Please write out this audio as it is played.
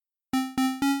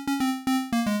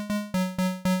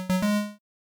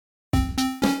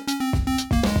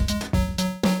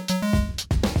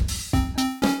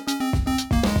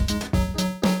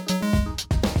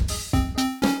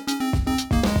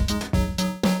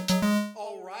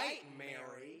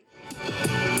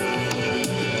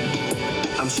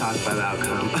shocked by the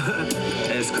outcome.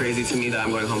 It's crazy to me that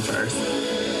I'm going home first.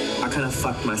 I kind of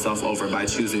fucked myself over by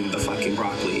choosing the fucking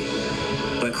broccoli.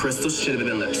 But Crystal should have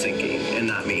been lip syncing and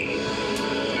not me.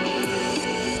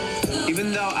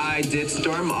 Even though I did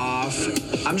storm off,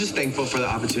 I'm just thankful for the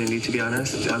opportunity, to be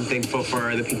honest. I'm thankful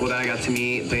for the people that I got to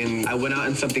meet. Then I went out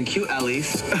in something cute, at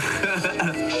least.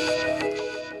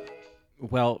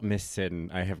 Well, Miss Sin,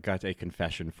 I have got a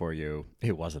confession for you.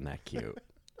 It wasn't that cute.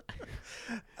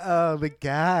 The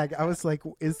gag. I was like,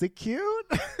 is it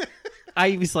cute?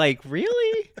 I was like,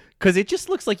 really? Because it just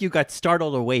looks like you got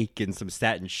startled awake in some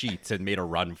satin sheets and made a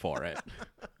run for it.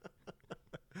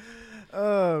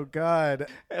 Oh, God.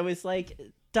 I was like,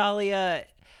 Dahlia,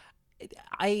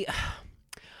 the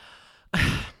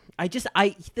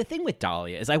thing with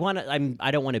Dahlia is I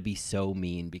don't want to be so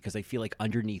mean because I feel like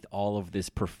underneath all of this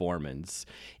performance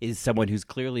is someone who's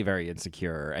clearly very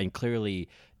insecure and clearly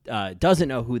doesn't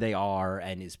know who they are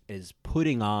and is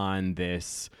putting on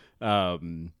this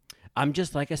I'm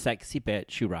just like a sexy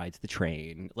bitch who rides the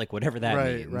train, like whatever that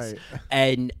means. Right.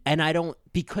 And I don't,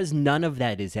 because none of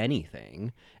that is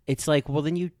anything. It's like, well,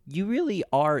 then you really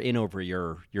are in over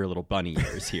your little bunny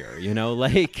ears here, you know,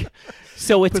 like,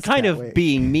 so it's kind of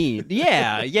being mean.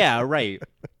 Yeah, right.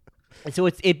 So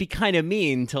it'd be kind of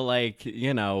mean to like,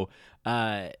 you know,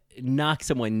 knock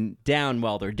someone down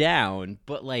while they're down,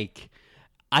 but like,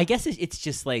 I guess it's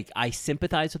just like I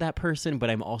sympathize with that person, but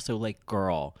I'm also like,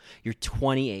 girl, you're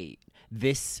 28.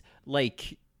 This,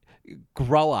 like,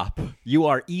 grow up. You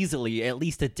are easily at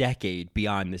least a decade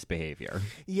beyond this behavior.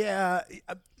 Yeah.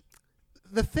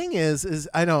 The thing is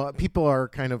I know people are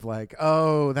kind of like,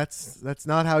 oh, that's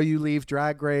not how you leave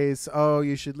Drag Race. Oh,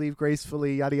 you should leave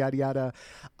gracefully, yada, yada, yada.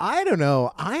 I don't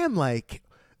know. I am like,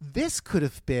 this could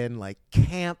have been like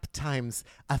camp times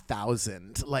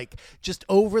 1,000, like just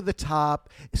over the top,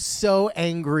 so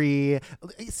angry,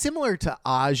 similar to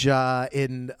Aja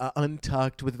in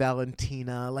Untucked with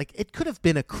Valentina. Like it could have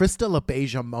been a Crystal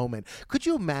LaBeija moment. Could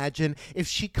you imagine if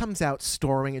she comes out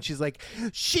storming and she's like,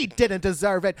 she didn't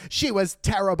deserve it. She was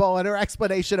terrible. And her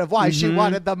explanation of why she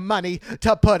wanted the money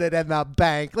to put it in the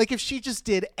bank. Like if she just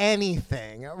did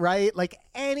anything, right? Like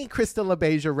any Crystal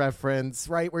LaBeija reference,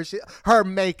 right? Where her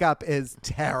makeup is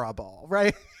terrible,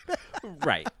 right?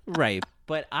 Right.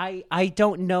 But I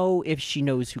don't know if she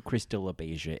knows who Crystal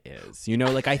LaBeija is. You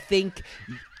know, like I think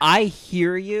I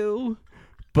hear you,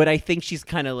 but I think she's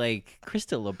kind of like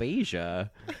Crystal LaBeija.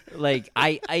 Like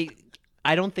I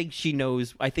don't think she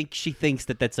knows. I think she thinks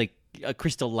that that's like a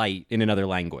crystal light in another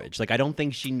language. Like I don't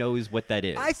think she knows what that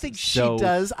is. I think she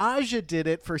does. Aja did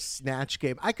it for Snatch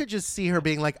Game. I could just see her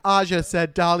being like, Aja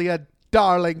said, Dahlia,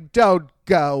 darling, don't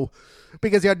go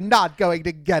because you're not going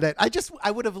to get it.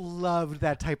 I would have loved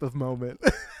that type of moment.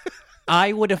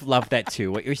 I would have loved that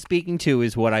too. What you're speaking to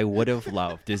is what I would have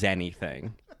loved is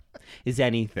anything. She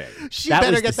that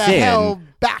better get the hell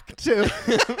back to.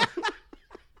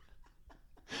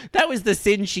 That was the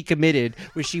sin she committed,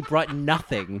 was she brought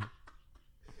nothing.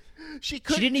 She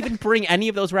didn't even bring any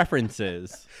of those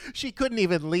references. She couldn't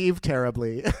even leave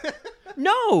terribly.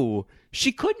 No,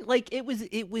 she couldn't. Like it was,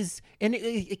 and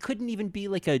it couldn't even be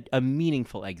like a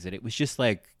meaningful exit. It was just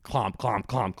like clomp, clomp,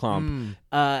 clomp, clomp.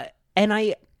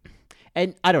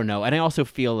 And I don't know. And I also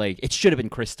feel like it should have been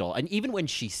Crystal. And even when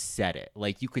she said it,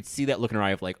 like you could see that look in her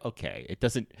eye of like, okay, it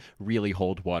doesn't really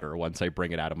hold water once I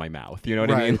bring it out of my mouth. You know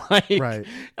what I mean? Like, right.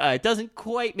 It doesn't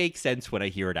quite make sense when I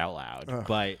hear it out loud.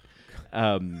 But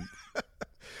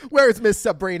where's Miss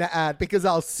Sabrina at? Because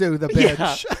I'll sue the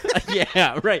bitch.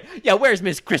 Yeah, right. Yeah, where's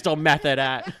Miss Crystal Method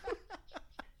at?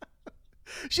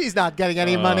 She's not getting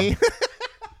any money.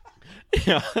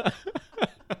 Yeah.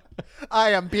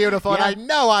 I am beautiful, and I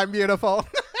know I'm beautiful.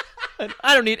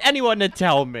 I don't need anyone to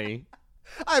tell me.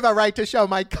 I have a right to show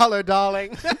my color,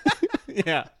 darling.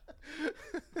 Yeah.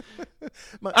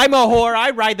 I'm a whore. I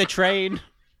ride the train.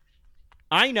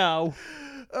 I know.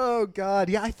 Oh, God.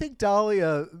 Yeah, I think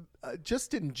Dahlia,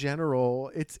 just in general,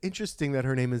 it's interesting that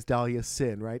her name is Dahlia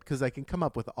Sin, right? Because I can come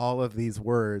up with all of these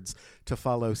words to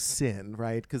follow sin,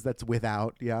 right? Because that's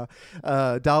without,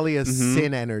 Dahlia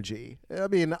Sin energy. I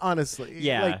mean, honestly.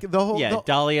 Yeah. Like the whole,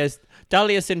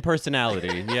 Dahlia Sin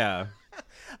personality. Yeah.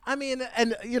 I mean,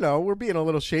 and, we're being a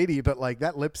little shady, but like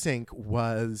that lip sync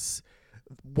was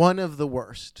one of the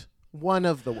worst. One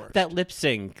of the worst. That lip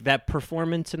sync, that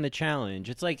performance in the challenge.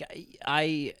 It's like,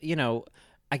 I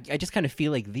just kind of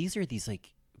feel like these are these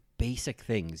like basic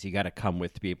things you got to come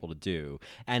with to be able to do.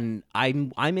 And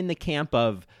I'm in the camp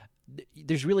of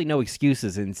there's really no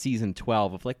excuses in season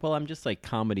 12 of like, well, I'm just like,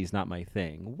 comedy's not my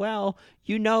thing. Well,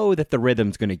 you know that the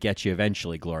rhythm's going to get you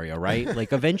eventually, Gloria, right?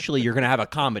 Like, eventually you're going to have a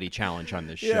comedy challenge on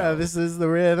this show. Yeah, this is the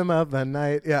rhythm of the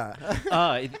night. Yeah.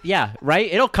 Yeah,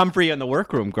 right? It'll come for you in the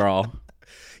workroom, girl.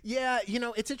 Yeah,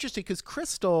 it's interesting because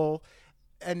Crystal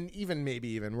and maybe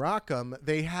even Rockham,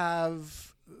 they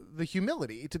have the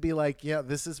humility to be like, yeah,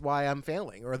 this is why I'm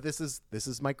failing, or this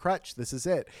is my crutch, this is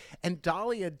it. And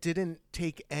Dahlia didn't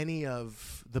take any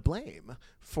of the blame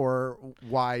for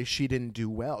why she didn't do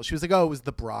well. She was like, oh, it was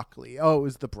the broccoli.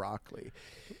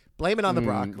 Blame it on the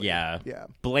broccoli. Yeah.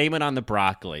 Blame it on the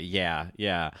broccoli.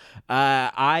 Yeah.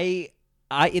 I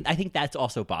think that's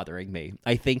also bothering me.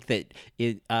 I think that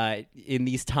in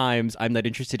these times, I'm not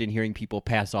interested in hearing people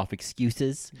pass off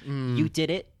excuses. You did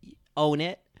it. Own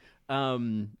it.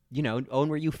 Own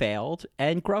where you failed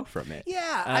and grow from it.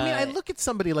 Yeah. I look at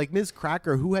somebody like Ms.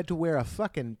 Cracker who had to wear a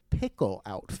fucking pickle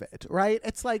outfit, right?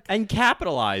 It's like... And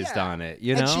capitalized on it,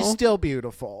 And she's still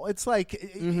beautiful. It's like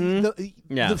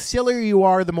the sillier you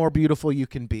are, the more beautiful you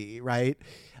can be, right?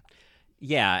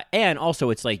 Yeah, and also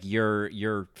it's like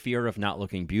your fear of not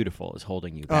looking beautiful is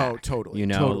holding you back. Oh, totally.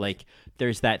 Totally. Like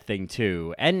there's that thing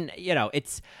too. And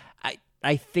it's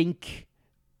I think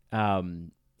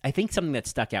something that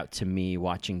stuck out to me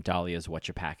watching Dahlia's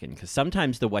Whatchapackin', because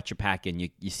sometimes the Whatchapackin',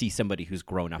 you see somebody who's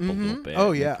grown up a little bit.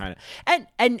 Oh yeah, kind of,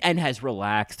 and has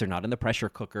relaxed. They're not in the pressure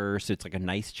cooker, so it's like a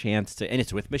nice chance to. And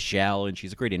it's with Michelle, and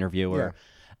she's a great interviewer.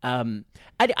 Yeah.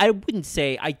 I wouldn't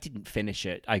say I didn't finish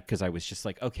it because I was just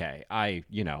like, okay,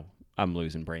 I'm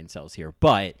losing brain cells here.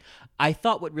 But I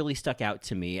thought what really stuck out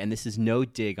to me, and this is no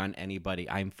dig on anybody,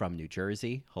 I'm from New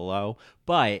Jersey, hello,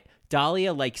 but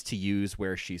Dahlia likes to use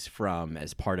where she's from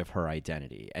as part of her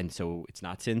identity. And so it's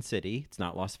not Sin City, it's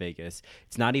not Las Vegas,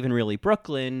 it's not even really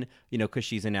Brooklyn, because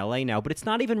she's in LA now, but it's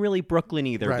not even really Brooklyn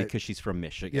either because she's from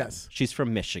Michigan. Yes. She's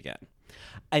from Michigan.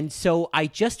 And so I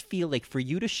just feel like for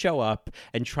you to show up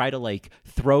and try to like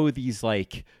throw these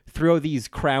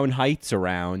Crown Heights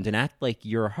around and act like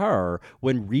you're her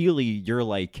when really you're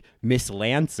like Miss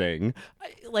Lansing,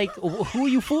 like who are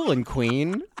you fooling,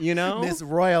 Queen? Miss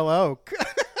Royal Oak.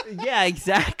 Yeah,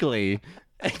 exactly.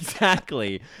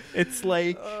 It's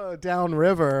like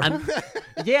downriver.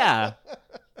 Yeah.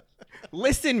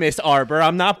 Listen, Miss Arbor,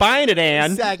 I'm not buying it,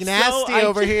 Anne. Sag nasty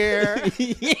over here.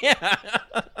 Yeah.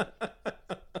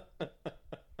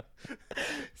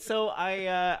 So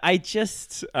I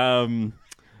just wanted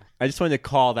to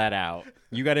call that out.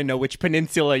 You got to know which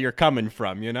peninsula you're coming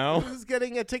from, Who's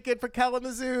getting a ticket for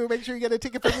Kalamazoo? Make sure you get a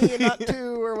ticket for me and not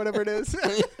two or whatever it is.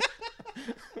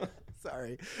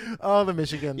 Sorry. Oh, the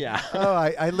Michigan. Yeah. Oh,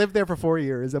 I lived there for 4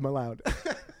 years. I'm allowed.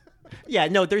 Yeah,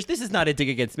 no, this is not a dig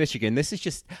against Michigan. This is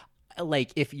just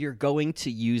like if you're going to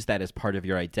use that as part of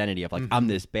your identity of like, I'm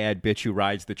this bad bitch who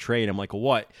rides the train. I'm like,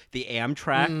 what? The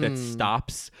Amtrak that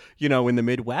stops, in the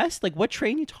Midwest? Like, what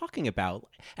train are you talking about?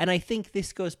 And I think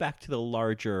this goes back to the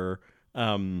larger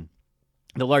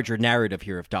narrative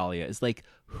here of Dahlia is like,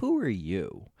 who are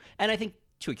you? And I think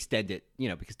to extend it,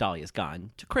 because Dahlia's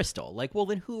gone, to Crystal. Like, well,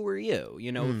 then who are you?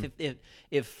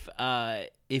 If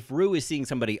Rue is seeing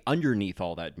somebody underneath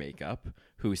all that makeup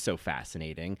who's so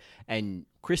fascinating, and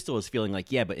Crystal is feeling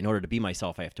like, yeah, but in order to be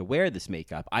myself, I have to wear this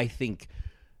makeup. I think,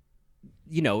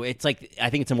 it's like,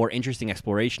 I think it's a more interesting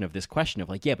exploration of this question of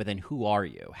like, yeah, but then who are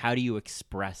you? How do you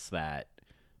express that?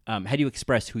 How do you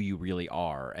express who you really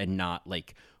are and not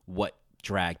like what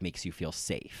drag makes you feel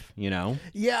safe,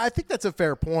 Yeah, I think that's a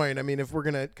fair point. I mean, if we're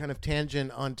going to kind of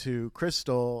tangent onto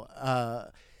Crystal,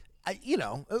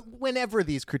 whenever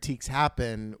these critiques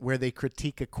happen where they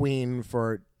critique a queen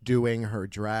for doing her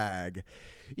drag,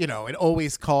 it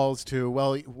always calls to,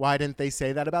 well, why didn't they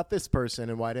say that about this person?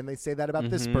 And why didn't they say that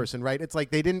about this person, right? It's like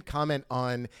they didn't comment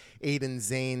on Aiden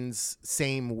Zane's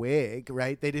same wig,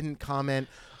 right? They didn't comment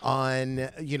on,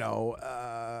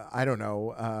 I don't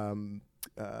know,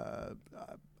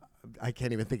 I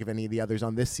can't even think of any of the others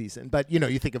on this season, but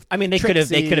you think of. I mean, they could have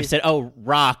said, "Oh,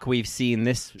 Rock, we've seen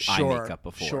this eye makeup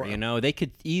before." Sure. They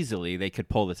could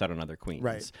pull this out on other queens,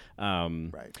 right?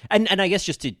 Right. And I guess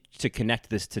just to connect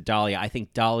this to Dahlia, I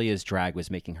think Dahlia's drag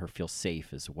was making her feel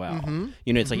safe as well.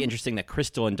 It's like interesting that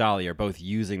Crystal and Dahlia are both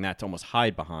using that to almost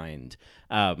hide behind.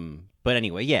 But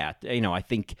anyway, yeah, I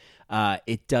think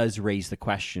it does raise the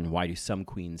question: why do some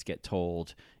queens get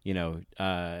told,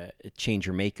 change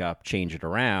your makeup, change it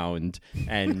around,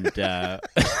 and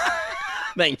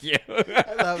thank you.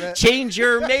 I love it. Change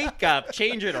your makeup,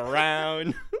 change it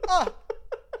around.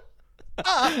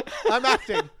 I'm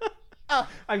acting.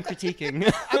 I'm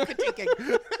critiquing. I'm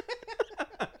critiquing.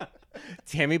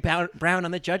 Tammy Brown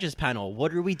on the judges panel.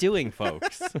 What are we doing,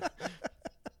 folks?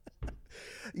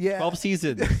 Yeah. 12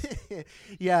 seasons.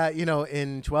 Yeah,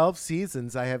 in 12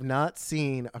 seasons, I have not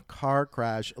seen a car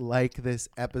crash like this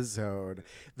episode.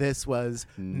 This was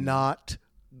not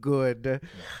good.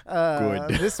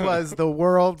 This was the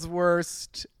world's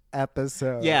worst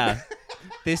episode. Yeah.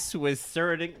 This was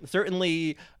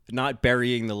certainly not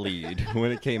burying the lead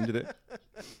when it came to the...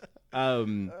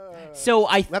 So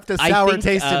I left a sour think,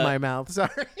 taste in my mouth.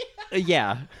 Sorry.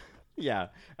 Yeah.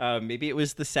 Maybe it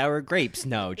was the sour grapes.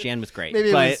 No, Jan was great. Maybe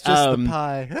it was just the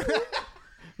pie.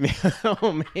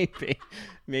 Oh,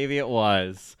 maybe it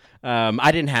was.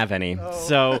 I didn't have any.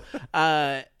 So,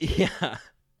 yeah.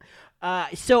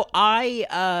 So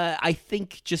I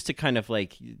think just to kind of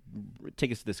like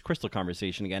take us to this Crystal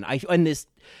conversation again.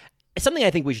 Something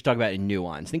I think we should talk about in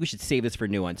nuance. I think we should save this for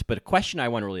nuance. But a question I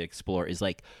want to really explore is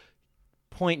like,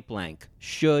 point blank,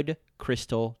 should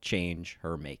Crystal change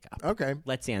her makeup? Okay.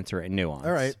 Let's answer it in nuance.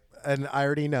 All right. And I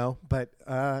already know, but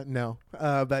no.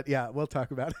 But yeah, we'll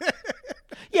talk about it.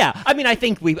 Yeah, I mean, I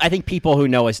think people who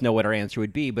know us know what our answer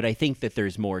would be, but I think that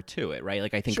there's more to it, right?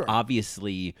 Like, I think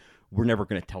obviously we're never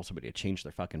going to tell somebody to change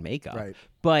their fucking makeup, right?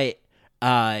 But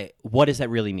what does that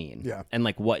really mean? Yeah, and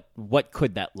like, what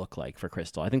could that look like for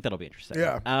Crystal? I think that'll be interesting.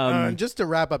 Yeah. Just to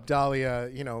wrap up Dahlia,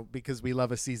 because we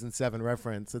love a season 7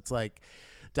 reference. It's like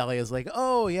Dahlia's like,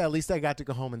 oh yeah, at least I got to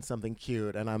go home in something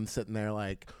cute, and I'm sitting there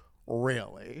like,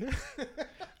 really?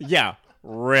 Yeah,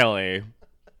 really.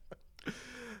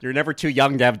 You're never too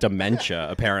young to have dementia,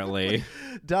 apparently.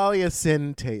 Dahlia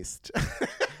sin taste.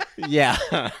 Yeah.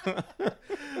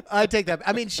 I take that.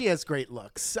 I mean, she has great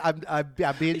looks. I'm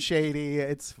being shady.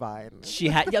 It's fine. She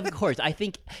had, yeah, of course. I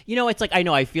think, it's like,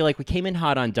 I feel like we came in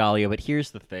hot on Dahlia, but here's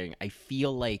the thing. I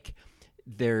feel like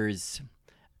there's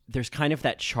kind of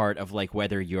that chart of like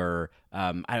whether you're,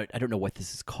 I don't know what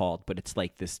this is called, but it's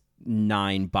like this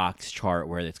 9-box chart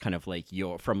where it's kind of like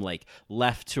you're from like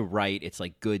left to right. It's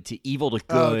like good to evil to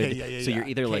good. Oh, okay, yeah, so you're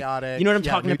either chaotic, like, you know what I'm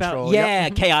talking neutral, about? Yeah,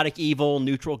 chaotic, evil,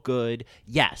 neutral, good.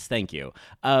 Yes, thank you.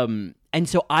 And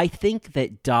so I think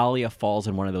that Dahlia falls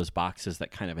in one of those boxes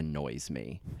that kind of annoys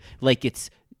me. Like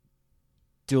it's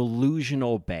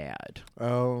delusional bad.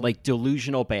 Oh, like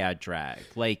delusional bad drag.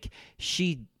 Like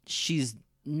she's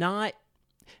not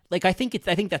like I think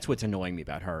that's what's annoying me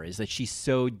about her is that she's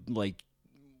so like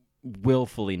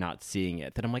willfully not seeing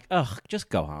it that I'm like, ugh, just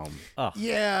go home. Ugh.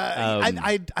 Yeah,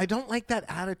 I don't like that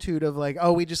attitude of like,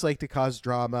 oh, we just like to cause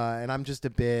drama and I'm just a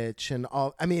bitch and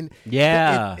all. I mean,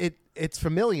 yeah, it's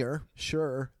familiar,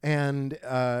 sure, and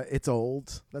it's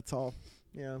old. That's all.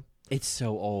 Yeah, it's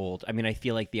so old. I mean, I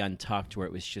feel like the Untucked where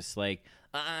it was just like,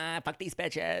 fuck these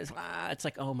bitches. It's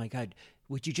like, oh my god.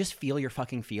 Would you just feel your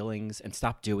fucking feelings and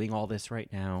stop doing all this right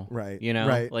now? Right.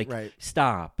 Right.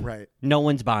 Stop. Right. No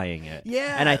one's buying it.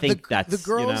 Yeah. And I think that's, the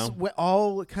girls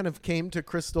all kind of came to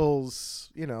Crystal's,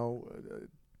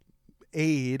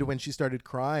 aid when she started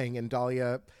crying, and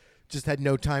Dahlia just had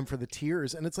no time for the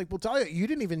tears. And it's like, well, Dahlia, you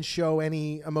didn't even show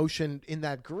any emotion in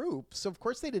that group. So of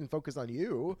course they didn't focus on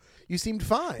you. You seemed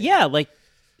fine. Yeah. Like,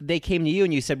 they came to you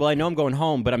and you said, well, I know I'm going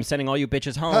home, but I'm sending all you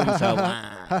bitches home.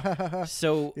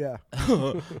 So yeah.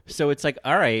 So it's like,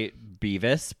 all right,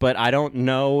 Beavis, but I don't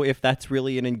know if that's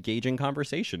really an engaging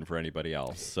conversation for anybody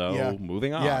else. So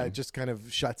moving on. Yeah, it just kind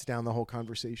of shuts down the whole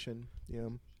conversation. Yeah.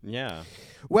 Yeah.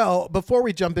 Well, before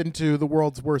we jump into the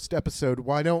world's worst episode,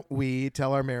 why don't we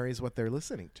tell our Marys what they're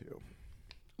listening to?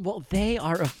 Well, they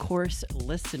are, of course,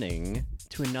 listening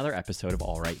to another episode of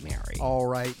All Right, Mary. All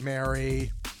Right,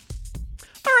 Mary.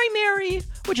 All Right, Mary,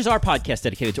 which is our podcast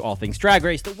dedicated to all things Drag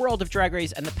Race, the world of Drag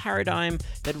Race, and the paradigm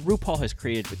that RuPaul has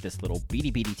created with this little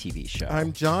beady TV show.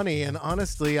 I'm Johnny, and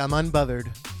honestly, I'm unbothered.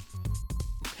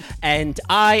 And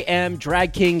I am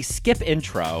Drag King Skip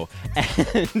Intro,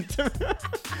 and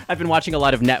I've been watching a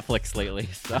lot of Netflix lately,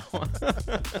 so.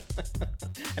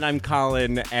 And I'm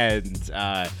Colin, and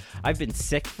I've been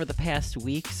sick for the past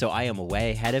week, so I am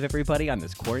way ahead of everybody on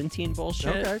this quarantine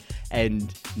bullshit. Okay.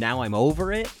 And now I'm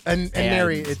over it. And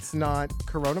Mary, it's not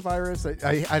coronavirus?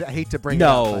 I hate to bring it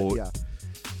up, but yeah.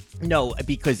 No,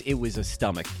 because it was a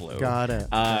stomach flu. Got it.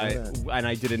 And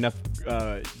I did enough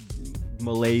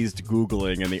malazed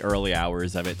Googling in the early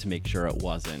hours of it to make sure it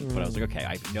wasn't. But I was like, okay,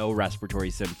 I have no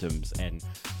respiratory symptoms. And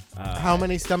how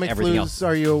many stomach flus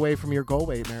are you away from your goal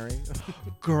weight, Mary?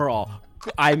 Girl,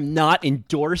 I'm not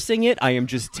endorsing it. I am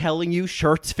just telling you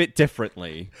shirts fit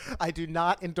differently. I do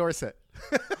not endorse it.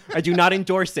 I do not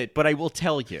endorse it, but I will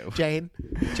tell you. Jane.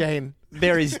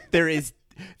 There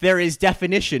is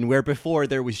definition where before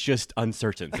there was just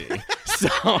uncertainty. So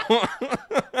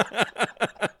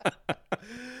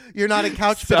you're not a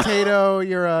couch potato,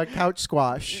 you're a couch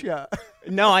squash. Yeah.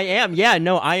 No, I am. Yeah,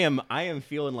 no, I am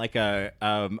feeling like a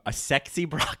sexy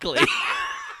broccoli.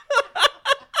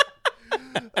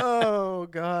 Oh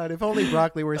God! If only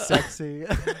broccoli were sexy.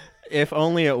 If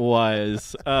only it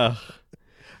was.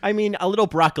 I mean, a little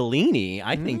broccolini,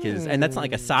 I think is, and that's not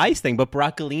like a size thing, but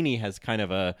broccolini has kind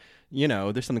of a,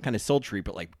 there's something kind of sultry,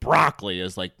 but like broccoli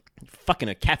is like fucking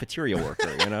a cafeteria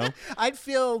worker, I'd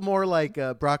feel more like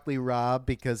broccoli Rob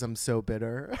because I'm so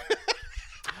bitter.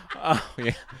 Oh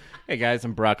yeah. Hey guys,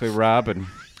 I'm Broccoli Rob, and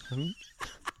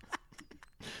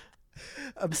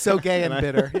I'm so gay and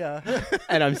bitter. Yeah.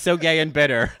 And I'm so gay and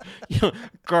bitter.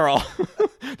 Girl,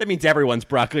 that means everyone's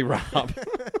Broccoli Rob.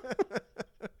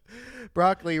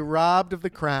 Broccoli robbed of the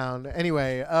crown.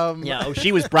 Anyway. Yeah,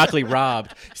 she was broccoli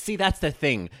robbed. See, that's the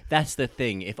thing.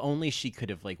 If only she could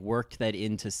have like worked that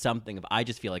into something. I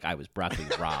just feel like I was broccoli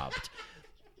robbed.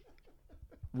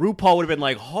 RuPaul would have been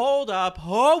like, hold up.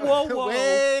 Whoa.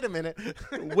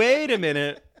 Wait a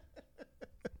minute.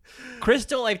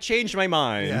 Crystal, I've changed my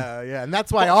mind. Yeah. And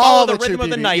that's why all the rhythm of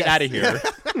the night out of here.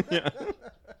 Yeah.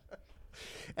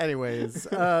 Anyways,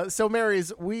 so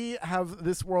Marys, we have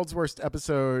this world's worst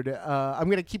episode. I'm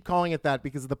going to keep calling it that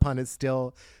because the pun is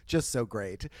still just so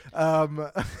great.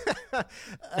 And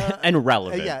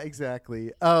relevant. Yeah,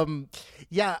 exactly. The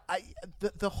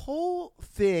whole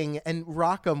thing, and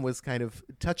Rockham was kind of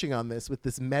touching on this with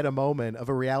this meta moment of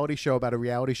a reality show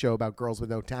about girls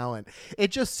with no talent. It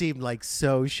just seemed like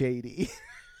so shady.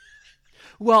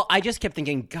 Well, I just kept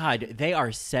thinking, God, they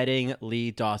are setting Lee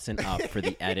Dawson up for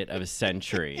the edit of a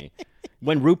century.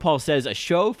 When RuPaul says a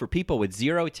show for people with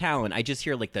zero talent, I just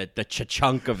hear like the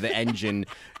cha-chunk of the engine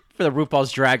for the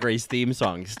RuPaul's Drag Race theme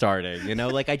song starting.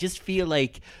 Like I just feel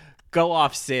like, go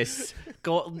off, sis.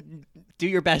 Go do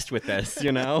your best with this,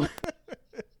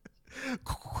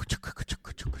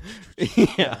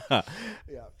 Yeah.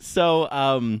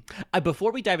 So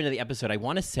before we dive into the episode, I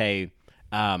want to say...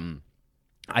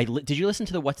 did you listen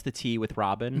to the What's the Tea with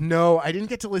Robin? No, I didn't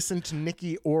get to listen to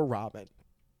Nikki or Robin.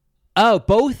 Oh,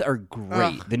 both are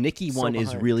great. The Nikki one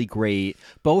is really great.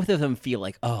 Both of them feel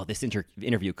like, this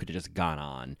interview could have just gone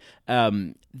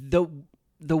on. The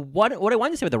what I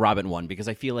wanted to say with the Robin one, because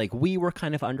I feel like we were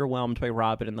kind of underwhelmed by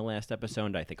Robin in the last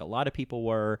episode. I think a lot of people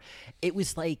were. It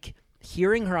was like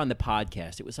hearing her on the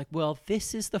podcast. It was like, well,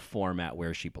 this is the format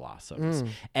where she blossoms.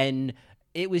 And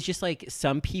it was just like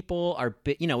some people are,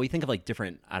 we think of like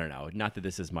different, I don't know, not that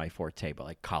this is my forte, but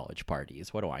like college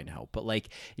parties. What do I know? But like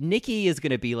Nikki is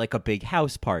going to be like a big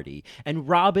house party. And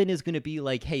Robin is going to be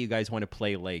like, hey, you guys want to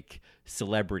play like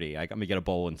celebrity? I'm going to get a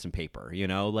bowl and some paper,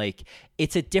 Like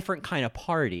it's a different kind of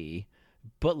party.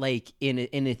 But like in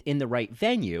the right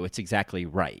venue, it's exactly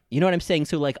right. You know what I'm saying?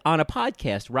 So like on a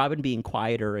podcast, Robin being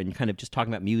quieter and kind of just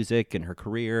talking about music and her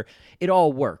career, it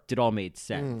all worked. It all made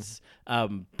sense.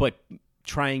 But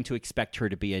trying to expect her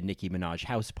to be a Nicki Minaj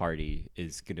house party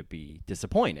is going to be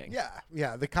disappointing.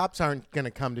 Yeah. The cops aren't going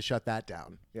to come to shut that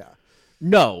down. Yeah.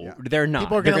 No, they're not.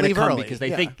 People are going to leave early because they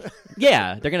think.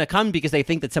 Yeah, they're going to come because they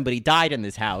think that somebody died in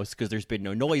this house because there's been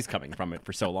no noise coming from it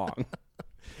for so long.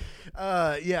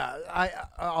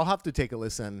 I'll have to take a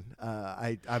listen.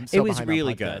 I'm so it was behind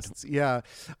really on good. podcasts. Yeah.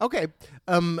 Okay.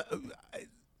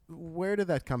 Where did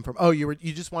that come from? Oh, you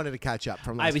just wanted to catch up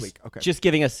from last week. Okay. Just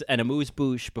giving us an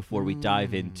amuse-bouche before we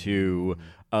dive into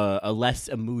a less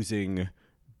amusing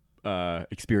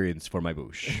experience for my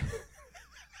bouche.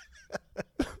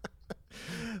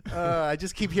 I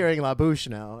just keep hearing La Bouche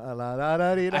now.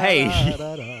 Hey.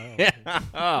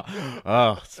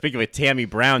 Speaking of Tammy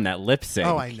Brown, that lip sync.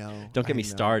 Oh, I know. Don't get me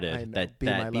started. That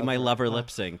Be My Lover lip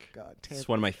sync. God, it's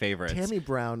one of my favorites. Tammy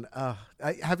Brown.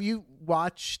 Have you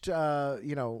watched,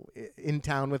 In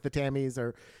Town with the Tammys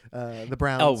or the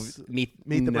Browns? Oh, Meet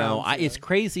the Browns. It's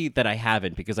crazy that I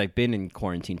haven't because I've been in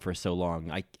quarantine for so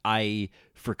long. I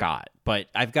forgot, but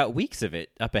I've got weeks of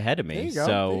it up ahead of me. There you go.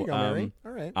 So there you go, Mary.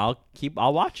 All right.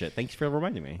 I'll watch it. Thanks for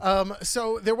reminding me.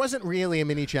 So there wasn't really a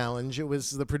mini challenge. It was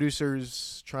the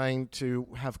producers trying to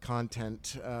have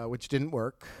content, which didn't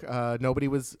work. Everybody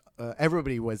was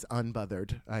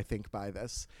unbothered, I think, by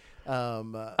this.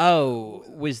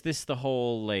 Was this the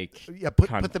whole like? Yeah,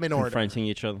 put them in order. Confronting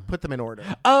each other. Put them in order.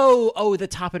 The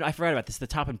top and I forgot about this. The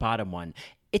top and bottom one.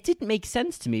 It didn't make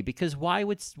sense to me because why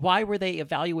were they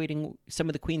evaluating some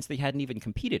of the queens they hadn't even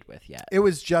competed with yet? It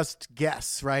was just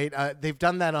guess, right? They've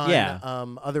done that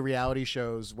on other reality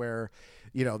shows where,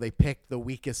 they pick the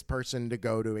weakest person to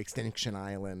go to Extinction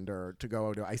Island or to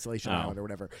go to Isolation Island or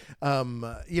whatever.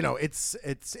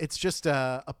 It's just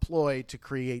a ploy to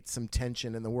create some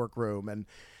tension in the workroom. And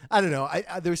I don't know.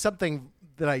 There's something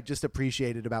that I just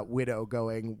appreciated about Widow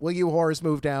going, "Will you whores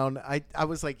move down?" I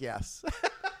was like, yes.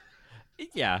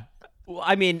 Yeah. Well,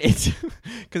 I mean, it's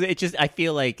because I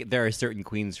feel like there are certain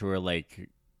queens who are like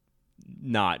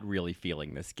not really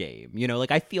feeling this game. You know,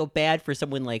 like I feel bad for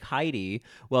someone like Heidi.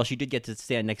 Well, she did get to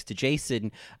stand next to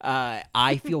Jason.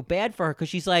 I feel bad for her because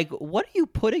she's like, what are you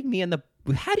putting me in the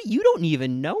how do you don't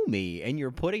even know me and you're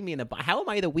putting me in the how am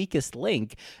I the weakest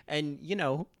link? And you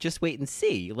know, just wait and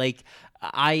see. Like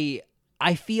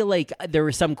I feel like there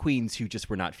were some queens who just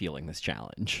were not feeling this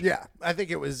challenge. Yeah, I think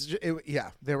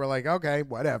yeah, they were like, okay,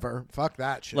 whatever, fuck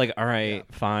that shit. Like, all right,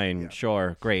 fine,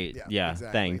 sure, great, yeah,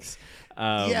 exactly. Thanks.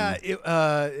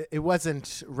 It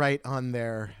wasn't right on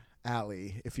their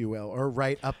alley, if you will, or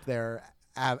right up their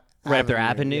right up their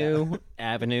avenue. Yeah.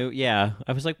 Avenue, yeah.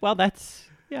 I was like, well, that's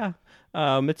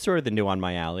it's sort of the new on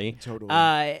my alley.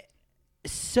 Totally.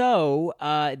 So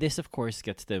this, of course,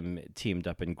 gets them teamed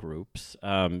up in groups.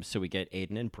 So we get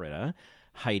Aiden and Britta,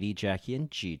 Heidi, Jackie,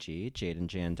 and Gigi, Jaden,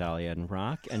 Jan, Dahlia, and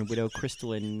Rock, and Widow,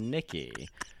 Crystal, and Nikki.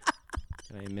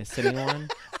 Did I miss anyone?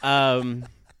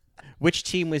 Which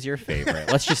team was your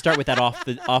favorite? Let's just start with that off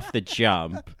the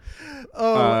jump.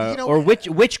 Or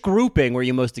which grouping were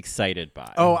you most excited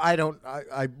by? Oh,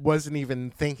 I wasn't even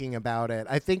thinking about it.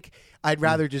 I think I'd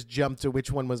rather just jump to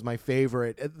which one was my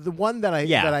favorite. The one that I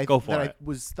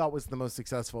thought was the most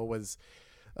successful was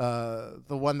the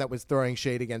one that was throwing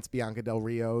shade against Bianca Del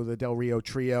Rio, the Del Rio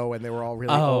trio, and they were all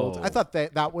really old. I thought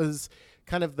that was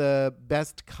kind of the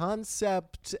best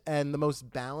concept and the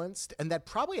most balanced, and that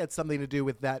probably had something to do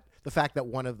with the fact that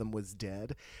one of them was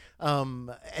dead.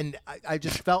 And I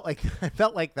just felt like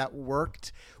that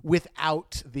worked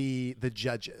without the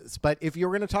judges. But if you're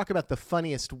going to talk about the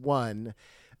funniest one,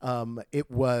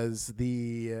 it was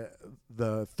the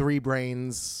three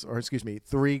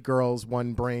girls,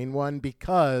 one brain one,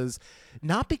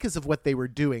 not because of what they were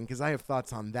doing, because I have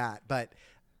thoughts on that, but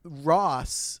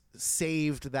Ross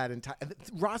saved that entire.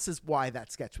 Ross is why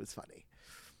that sketch was funny.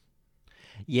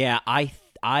 Yeah, I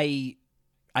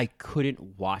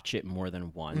couldn't watch it more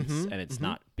than once, and it's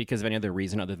not because of any other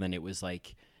reason other than it was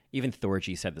like, even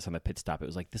Thorgy said this on the pit stop. It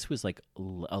was like, this was like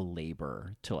a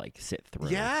labor to like sit through.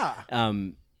 Yeah.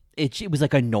 It was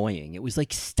like annoying. It was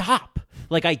like, stop.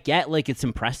 Like, I get like it's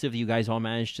impressive you guys all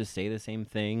managed to say the same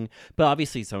thing, but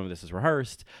obviously some of this is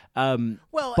rehearsed. And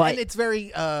it's very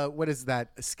what is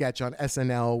that sketch on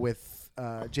SNL with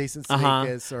Jason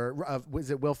Sudeikis or was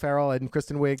it Will Ferrell and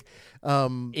Kristen Wiig?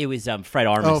 It was Fred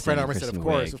Armisen. Oh, Fred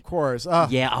Armisen, of course. Oh,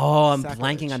 yeah. Oh, I'm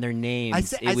blanking on their names. I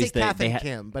say Kath and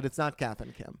Kim, but it's not Kath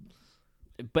and Kim.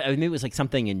 But I mean, it was like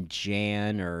something in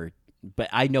Jan or. But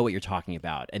I know what you're talking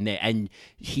about, and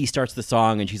he starts the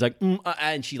song, and she's like,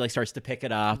 and she like starts to pick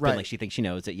it up, and like she thinks she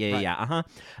knows it. Yeah.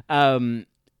 That's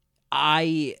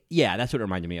what it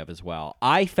reminded me of as well.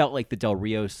 I felt like the Del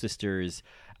Rio sisters.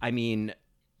 I mean,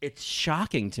 it's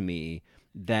shocking to me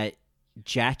that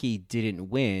Jackie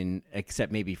didn't win,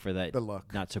 except maybe for the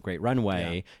look. Not so great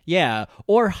runway. Yeah,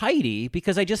 or Heidi,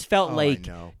 because I just felt like.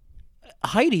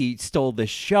 Heidi stole the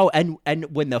show, and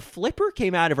when the flipper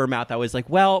came out of her mouth, I was like,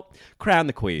 well, crown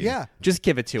the queen. Yeah. Just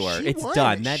give it to her. It's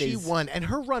done. She won, and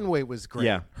her runway was great.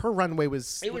 Yeah. Her runway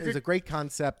was a great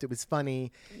concept. It was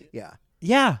funny. Yeah.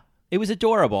 Yeah. It was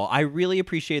adorable. I really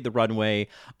appreciated the runway.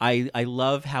 I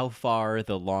love how far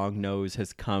the long nose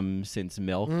has come since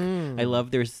Milk. I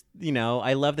love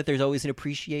that there's always an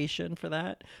appreciation for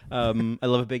that. I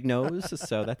love a big nose,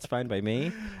 so that's fine by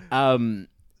me.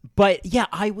 But yeah,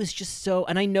 I was just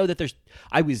and I know that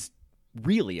I was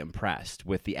really impressed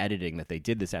with the editing that they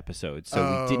did this episode. So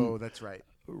we didn't that's right.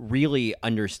 really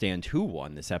understand who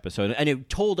won this episode. And it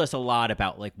told us a lot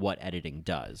about like what editing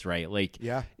does, right? Like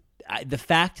the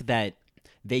fact that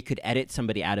they could edit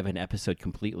somebody out of an episode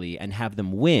completely and have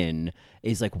them win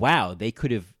is like, wow, they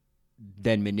could have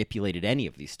then manipulated any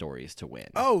of these stories to win.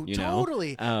 Oh,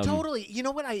 totally. Totally. You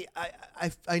know what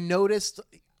I noticed?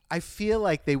 I feel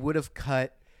like they would have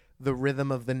cut the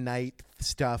rhythm of the night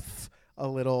stuff a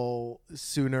little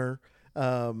sooner,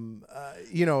 but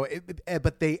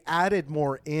they added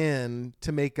more in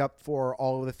to make up for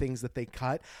all of the things that they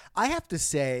cut. I have to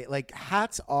say, like,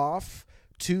 hats off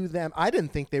to them. I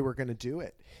didn't think they were going to do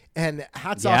it, and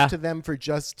hats off to them for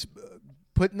just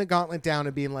putting the gauntlet down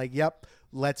and being like, "Yep,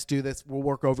 let's do this. We'll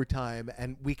work overtime,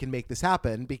 and we can make this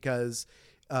happen because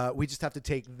we just have to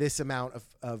take this amount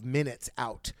of minutes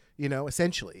out."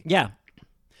 Essentially. Yeah.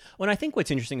 Well, and I think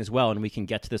what's interesting as well, and we can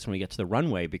get to this when we get to the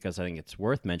runway, because I think it's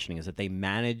worth mentioning, is that they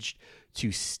managed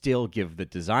to still give the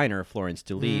designer, Florence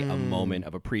DeLee, a moment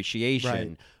of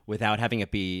appreciation without having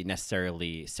it be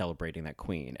necessarily celebrating that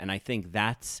queen. And I think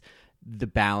that's the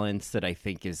balance that I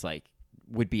think is like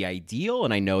would be ideal.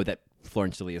 And I know that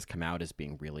Florence DeLee has come out as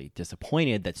being really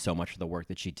disappointed that so much of the work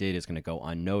that she did is going to go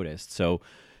unnoticed. So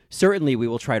certainly we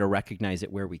will try to recognize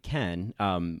it where we can.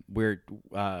 We're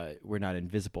not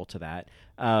invisible to that.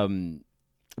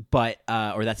 But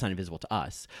or that's not invisible to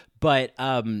us. But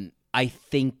I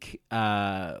think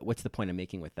what's the point I'm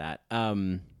making with that?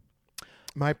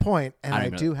 My point, and I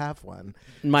do have one.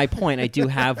 My point, I do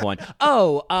have one. That's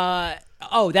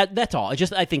all.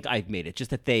 I think I've made it.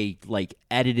 Just that they like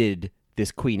edited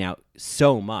this queen out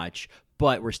so much,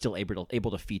 but we're still able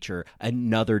to feature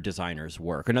another designer's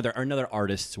work, another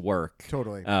artist's work.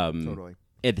 Totally.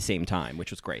 At the same time,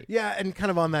 which was great. Yeah, and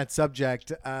kind of on that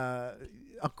subject,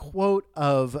 a quote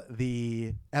of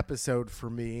the episode for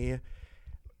me,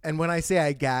 and when I say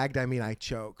I gagged, I mean I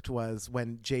choked, was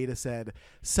when Jada said,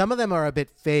 "Some of them are a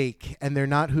bit fake and they're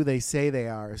not who they say they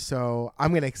are, so I'm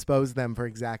going to expose them for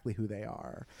exactly who they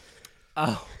are."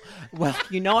 Oh, well,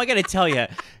 I got to tell you,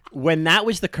 when that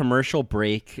was the commercial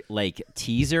break like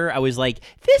teaser, I was like,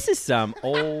 this is some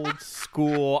old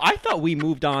school. I thought we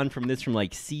moved on from this from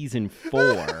like season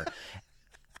 4.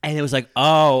 And it was like,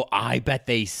 oh, I bet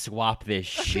they swap this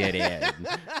shit in.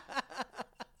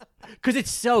 Because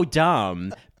it's so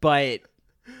dumb, but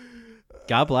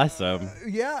God bless them.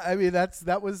 Yeah, I mean, it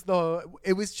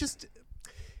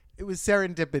was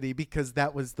serendipity, because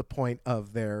that was the point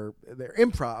of their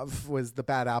improv, was the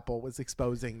bad apple was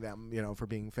exposing them, for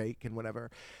being fake and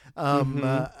whatever.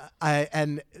 Let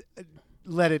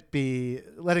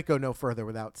it go no further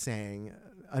without saying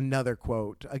another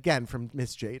quote again from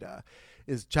Miss Jada.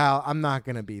 Is, child, I'm not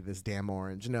going to be this damn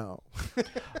orange. No.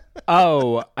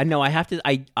 Oh, I know. I have to.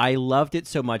 I loved it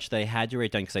so much that I had to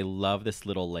write down, because I love this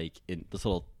little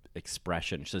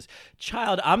expression. She says,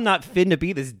 "Child, I'm not finna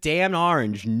be this damn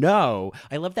orange." No,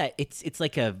 I love that. It's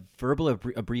like a verbal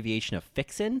abbreviation of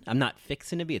fixin'. I'm not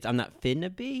fixin' to be. It's I'm not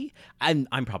finna be. I'm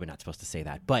probably not supposed to say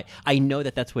that, but I know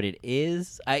that that's what it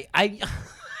is. I'm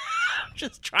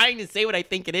just trying to say what I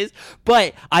think it is,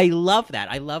 but I love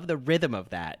that. I love the rhythm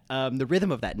of that. The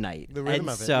rhythm of that night. The rhythm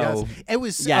of it. So, yes. It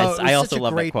was. Yes, I also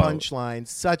love great that quote. punchline.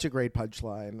 Such a great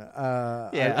punchline.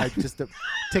 Yeah. I just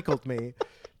tickled me.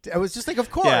 I was just like,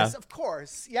 of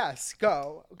course, yes,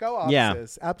 go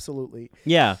offices, Yeah. Absolutely.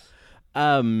 Yeah.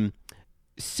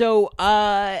 So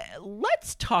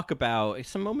let's talk about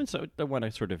some moments I want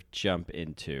to sort of jump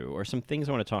into, or some things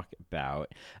I want to talk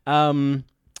about.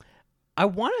 I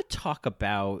want to talk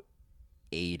about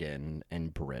Aiden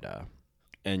and Britta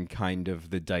and kind of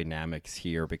the dynamics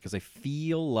here, because I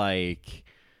feel like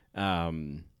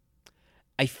I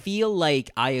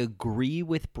agree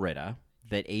with Britta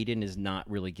that Aiden is not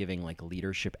really giving like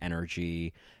leadership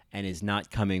energy and is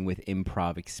not coming with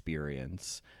improv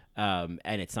experience. And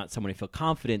it's not someone I feel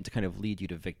confident to kind of lead you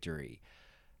to victory.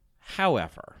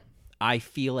 However, I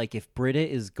feel like if Britta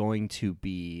is going to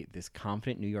be this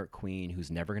confident New York queen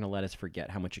who's never going to let us forget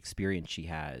how much experience she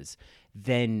has,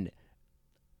 then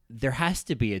there has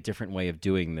to be a different way of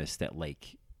doing this that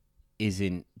like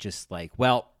isn't just like,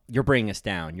 well, you're bringing us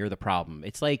down, you're the problem.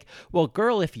 It's like, well,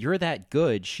 girl, if you're that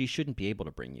good, she shouldn't be able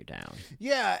to bring you down.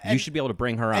 Yeah. You should be able to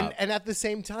bring her up. And at the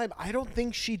same time, I don't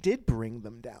think she did bring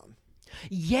them down.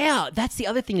 Yeah, that's the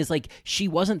other thing, is like, she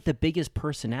wasn't the biggest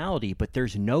personality, but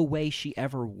there's no way she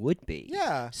ever would be.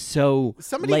 Yeah. So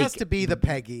somebody has to be the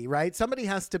Peggy, right? Somebody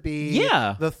has to be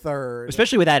the third.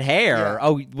 Especially with that hair. Yeah.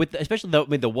 Oh, especially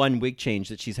with the one wig change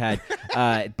that she's had.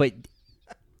 But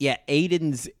yeah,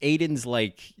 Aiden's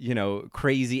like,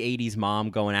 crazy 80s mom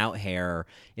going out hair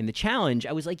in the challenge.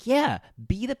 I was like, yeah,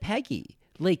 be the Peggy.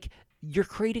 Like, you're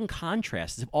creating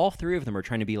contrasts. If all three of them are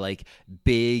trying to be like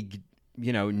big,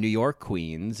 New York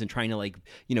queens and trying to like,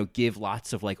 give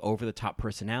lots of like over the top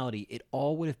personality, it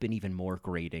all would have been even more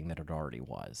grating than it already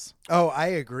was. Oh, I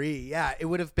agree. Yeah. It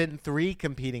would have been 3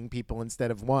 competing people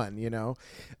instead of 1, Yeah.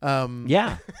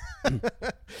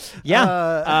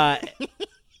 Yeah.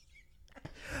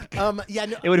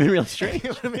 It would have been really strange. It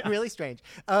would have been really strange.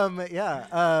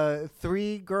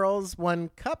 3 girls, 1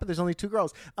 cup, but there's only 2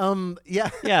 girls.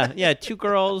 Yeah. 2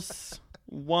 girls,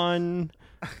 1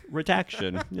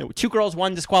 redaction. 2 girls,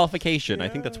 1 disqualification. Yeah, I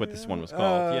think that's what this one was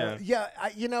called. I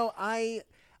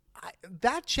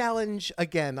that challenge,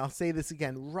 again, I'll say this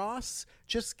again, Ross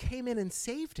just came in and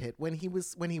saved it when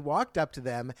he walked up to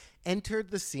them,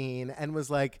 entered the scene, and was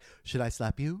like, "Should I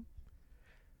slap you?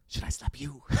 Should I slap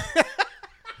you?"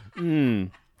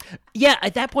 Yeah,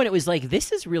 at that point it was like,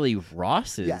 this is really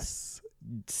Ross's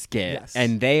skit,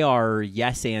 and they are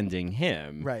yes-anding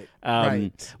him. Right.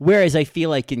 Whereas I feel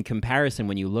like in comparison,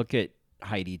 when you look at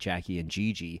Heidi, Jackie, and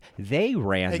Gigi, they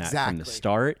ran that from the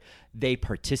start. They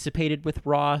participated with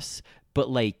Ross, but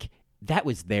like that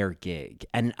was their gig.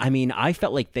 And I mean, I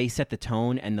felt like they set the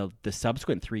tone, and the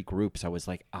subsequent 3 groups, I was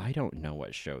like, I don't know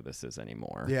what show this is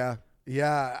anymore. Yeah.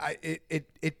 Yeah,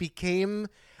 it became.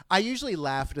 I usually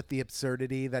laughed at the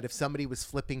absurdity that if somebody was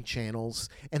flipping channels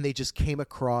and they just came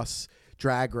across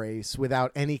Drag Race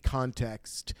without any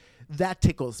context, that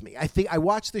tickles me. I think I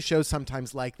watch the show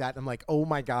sometimes like that. I'm like, oh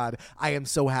my God, I am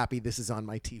so happy this is on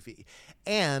my TV.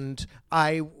 And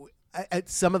at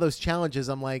some of those challenges,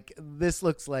 I'm like, this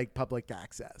looks like public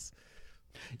access.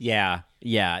 Yeah.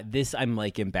 This, I'm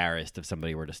like embarrassed if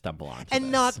somebody were to stumble onto and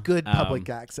this. Not good public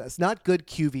access, not good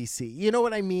QVC. You know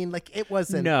what I mean? Like it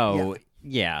wasn't. No.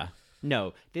 Yeah.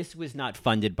 No, this was not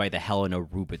funded by the Helena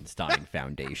Rubinstein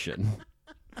Foundation.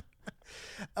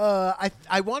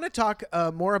 I want to talk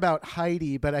more about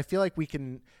Heidi, but I feel like we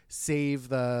can save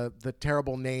the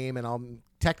terrible name, and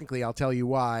I'll tell you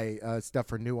why, stuff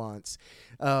for nuance.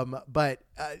 But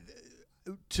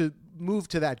to move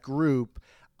to that group,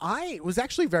 I was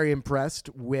actually very impressed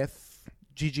with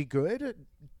Gigi Good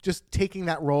just taking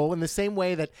that role in the same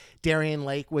way that Darian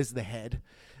Lake was the head.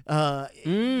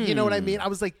 You know what I mean? I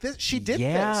was like, she did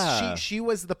this. She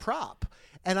was the prop.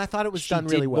 And I thought it was done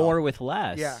really well. More with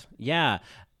less. Yeah.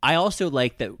 I also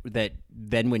like that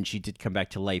then when she did come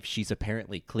back to life, she's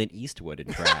apparently Clint Eastwood in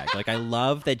drag. Like, I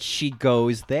love that she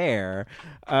goes there.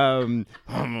 I'm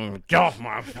gonna get off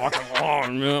my fucking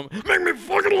lawn, man. Make me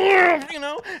fucking laugh, you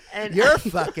know? And you're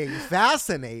fucking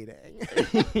fascinating.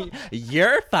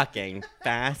 You're fucking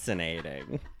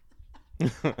fascinating.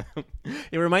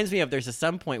 It reminds me of there's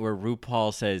some point where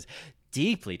RuPaul says,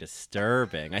 deeply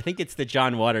disturbing. I think it's the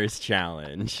John Waters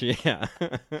challenge. Yeah.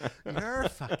 You're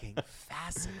fucking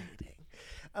fascinating.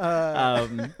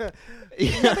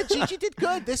 Yeah, but Gigi did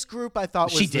good. This group I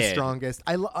thought was the strongest.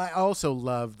 I also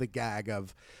love the gag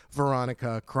of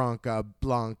Veronica, Kronka,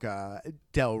 Blanca,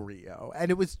 Del Rio.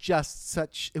 And it was just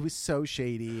it was so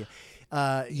shady.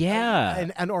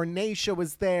 And Ornacia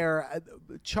was there.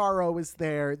 Charo was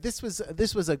there. This was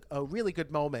a really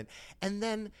good moment. And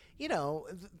then,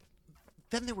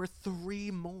 then there were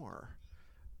three more.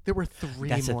 There were three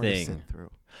more to sit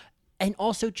through. And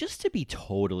also, just to be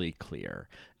totally clear,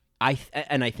 I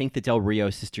think the Del Rio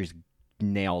sisters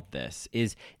nailed this.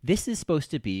 This is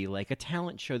supposed to be like a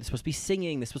talent show. They're supposed to be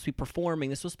singing. They're supposed to be performing.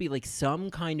 They're supposed to be like some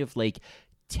kind of like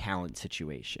talent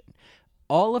situation.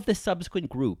 All of the subsequent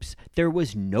groups, there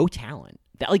was no talent.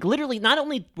 That, like, literally, not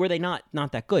only were they not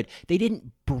that good, they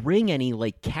didn't bring any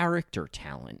like character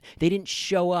talent. They didn't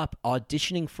show up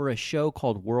auditioning for a show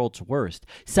called World's Worst.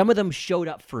 Some of them showed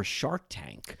up for Shark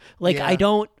Tank. Like, yeah. I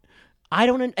don't,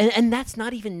 and that's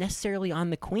not even necessarily on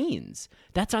the queens.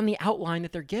 That's on the outline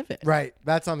that they're given. Right,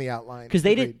 that's on the outline because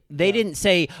they didn't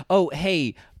say, "Oh,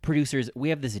 hey, producers, we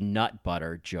have this nut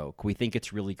butter joke. We think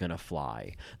it's really gonna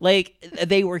fly." Like,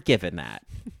 they were given that,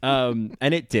 and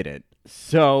it didn't.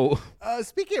 So,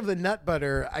 speaking of the nut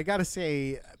butter, I gotta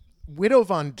say, Widow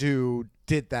Von Du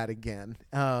did that again.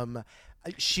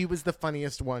 She was the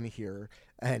funniest one here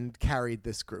and carried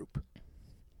this group.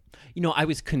 I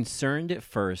was concerned at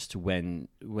first when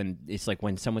it's like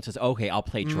when someone says, "Okay, I'll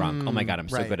play drunk." Oh my God, I'm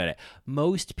so good at it.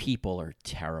 Most people are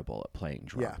terrible at playing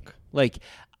drunk. Yeah. Like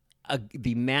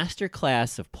the master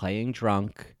class of playing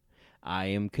drunk, I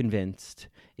am convinced,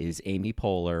 is Amy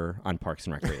Poehler on Parks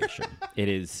and Recreation. It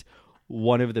is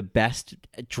one of the best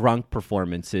drunk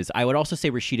performances. I would also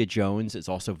say Rashida Jones is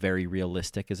also very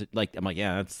realistic. I'm like,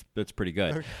 yeah, that's pretty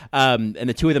good. Okay. And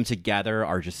the two of them together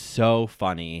are just so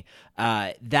funny.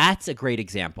 That's a great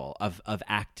example of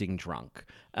acting drunk.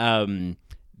 And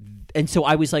so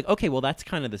I was like, okay, well, that's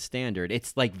kind of the standard.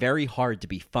 It's like very hard to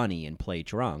be funny and play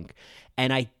drunk.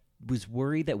 And I was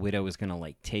worried that Widow was going to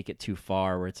like take it too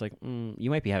far where it's like,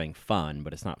 you might be having fun,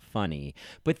 but it's not funny.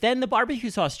 But then the barbecue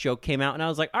sauce joke came out and I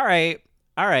was like, all right,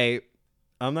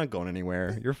 I'm not going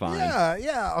anywhere. You're fine.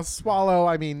 Yeah. I'll swallow.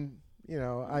 I mean,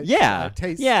 I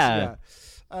taste. Yeah.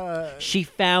 She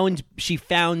found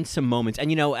some moments.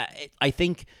 And, I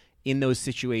think in those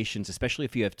situations, especially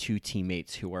if you have two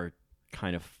teammates who are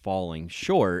kind of falling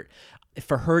short,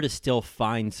 for her to still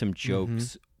find some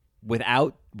jokes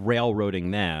without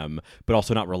railroading them, but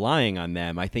also not relying on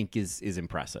them, I think is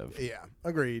impressive. Yeah,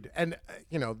 agreed. And,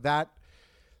 that,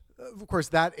 of course,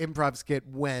 that improv skit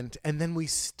went, and then we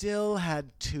still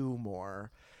had two more.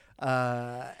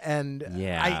 So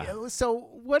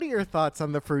what are your thoughts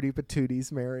on the Fruity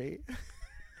Patooties, Mary?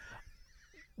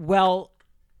 Well,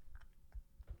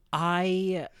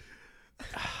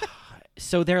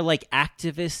 so they're like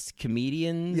activist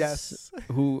comedians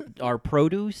who are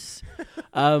produce.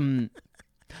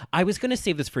 I was gonna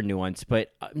save this for nuance,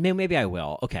 but maybe I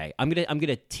will. Okay, I'm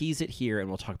gonna tease it here, and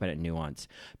we'll talk about it in nuance.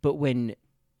 But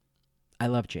I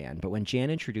love Jan, but when Jan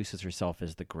introduces herself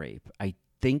as the grape, I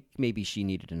think maybe she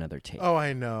needed another take. Oh,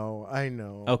 I know.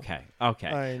 Okay.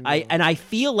 I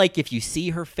feel like if you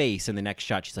see her face in the next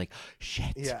shot, she's like,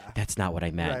 shit, that's not what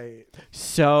I meant. Right.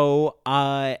 So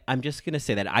I'm just going to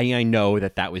say that I know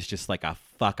that was just like a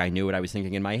fuck. I knew what I was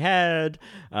thinking in my head.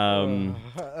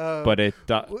 But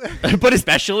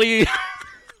especially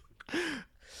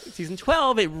season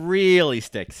 12, it really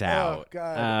sticks out. Oh,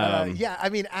 God. Yeah, I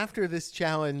mean, after this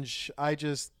challenge, I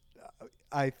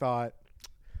thought,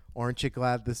 aren't you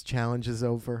glad this challenge is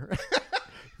over?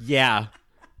 Yeah,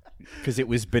 because it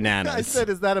was bananas. I said,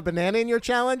 is that a banana in your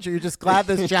challenge, or you're just glad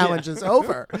this challenge is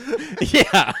over?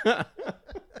 Yeah.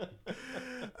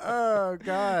 Oh,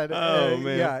 God. Oh,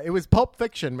 man. Yeah, it was Pulp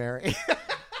Fiction, Mary.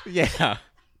 Yeah.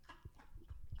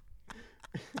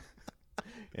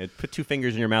 Put two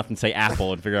fingers in your mouth and say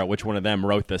apple and figure out which one of them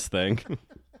wrote this thing.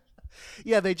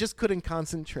 Yeah, they just couldn't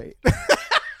concentrate.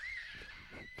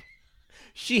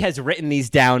 She has written these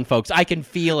down, folks. I can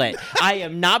feel it. I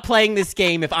am not playing this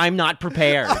game if I'm not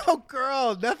prepared. Oh,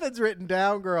 girl, nothing's written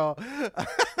down, girl.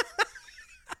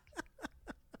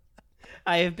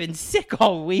 I have been sick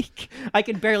all week. I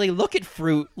can barely look at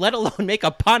fruit, let alone make a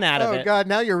pun out of it. Oh, God,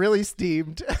 now you're really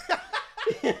steamed.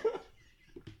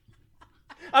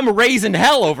 I'm raising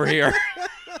hell over here.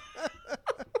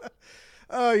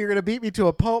 Oh, you're going to beat me to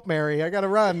a pulp, Mary. I got to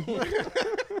run.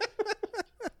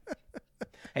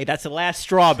 Hey, that's the last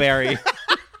strawberry.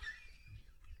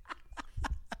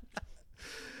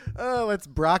 Oh, let's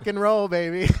rock and roll,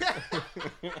 baby.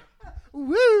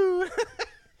 Woo!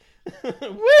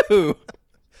 Woo!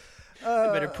 I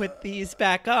better put these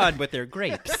back on with their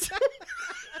grapes.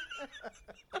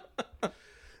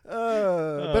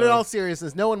 But in all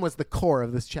seriousness, no one was the core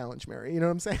of this challenge, Mary. You know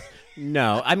what I'm saying?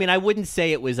 No. I mean, I wouldn't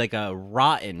say it was like a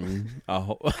rotten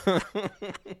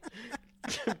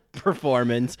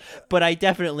performance, but I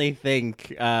definitely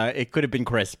think it could have been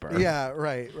crisper. Yeah,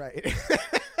 right.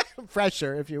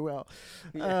 Fresher, if you will.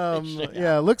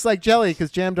 Yeah, looks like jelly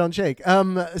because jam don't shake.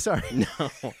 Sorry. No.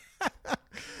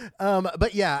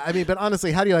 But yeah, I mean, but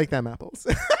honestly, how do you like them apples?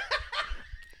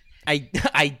 I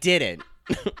didn't.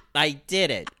 I did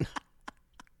it.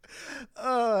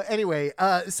 Anyway,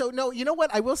 so no, you know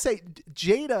what? I will say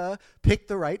Jada picked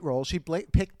the right role. She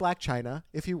picked Black China,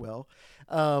 if you will.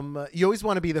 You always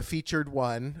want to be the featured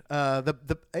one.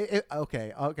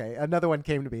 Okay. Another one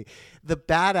came to me. The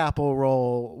bad apple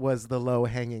role was the low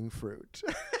hanging fruit.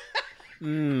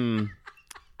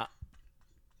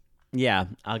 Yeah,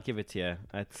 I'll give it to you.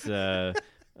 That's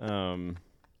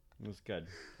it was good.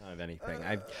 I don't have anything.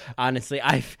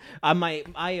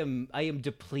 I am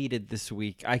depleted this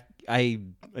week.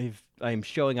 I'm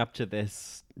showing up to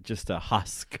this just a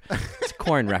husk. It's a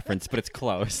corn reference, but it's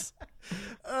close.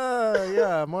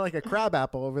 Yeah, more like a crab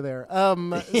apple over there.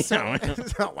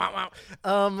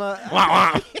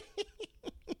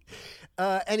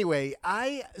 Anyway,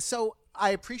 I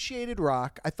appreciated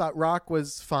Rock. I thought Rock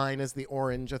was fine as the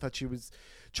orange. I thought she was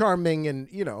charming and,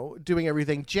 doing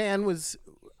everything. Jan was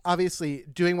obviously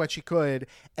doing what she could,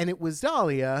 and it was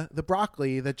Dahlia, the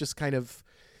broccoli, that just kind of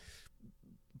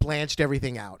blanched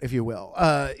everything out, if you will.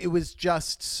 It was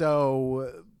just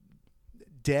so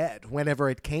dead whenever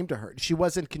it came to her. She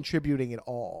wasn't contributing at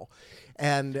all,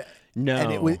 and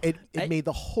it made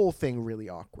the whole thing really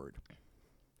awkward.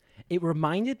 It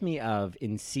reminded me of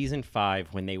in season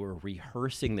 5 when they were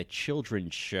rehearsing the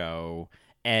children's show,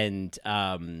 and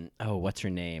what's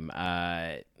her name?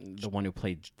 The one who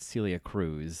played Celia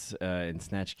Cruz in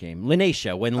Snatch Game,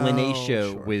 Lanesha. When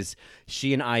Lanesha was,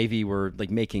 she and Ivy were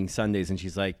like making sundaes, and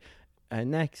she's like,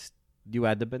 next you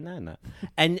add the banana,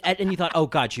 and you thought, oh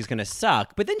God, she's gonna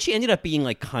suck. But then she ended up being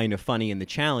like kind of funny in the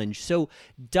challenge. So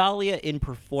Dahlia in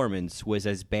performance was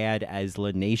as bad as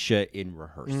Lanesha in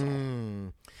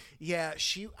rehearsal. Yeah,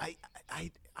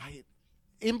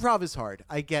 improv is hard.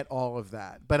 I get all of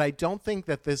that. But I don't think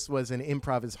that this was an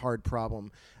improv is hard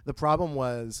problem. The problem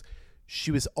was she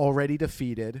was already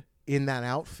defeated in that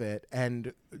outfit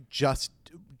and just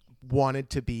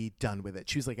wanted to be done with it.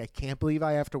 She was like, I can't believe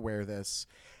I have to wear this.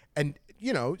 And,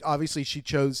 obviously she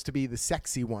chose to be the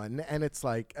sexy one. And it's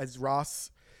like, as Ross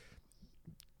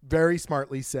very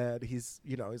smartly said, he's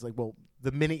like, well,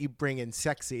 the minute you bring in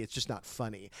sexy, it's just not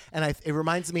funny. And it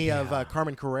reminds me of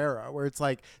Carmen Carrera, where it's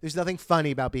like, there's nothing funny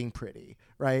about being pretty,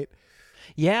 right?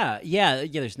 Yeah.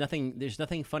 There's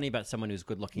nothing funny about someone who's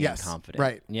good looking and confident.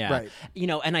 Right. Yeah. Right.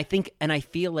 And I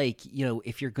feel like,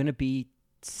 if you're going to be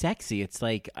sexy, it's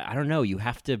like, I don't know,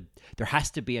 there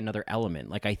has to be another element.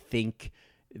 Like, I think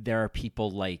there are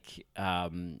people like,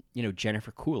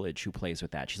 Jennifer Coolidge who plays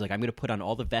with that. She's like, I'm going to put on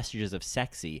all the vestiges of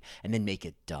sexy and then make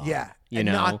it dumb. Yeah. And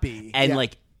not be. And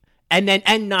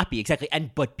and not be exactly,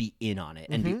 but be in on it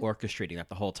and be orchestrating that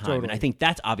the whole time. Totally. And I think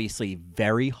that's obviously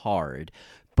very hard.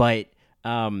 But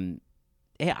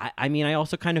yeah, I mean, I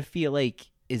also kind of feel like,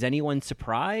 is anyone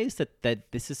surprised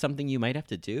that this is something you might have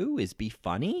to do? Is be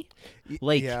funny?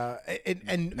 Like, yeah,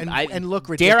 and look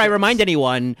ridiculous. Dare I remind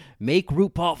anyone? Make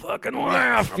RuPaul fucking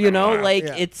laugh. You know, like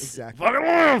it's exactly. fucking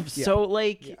laugh. Yeah. So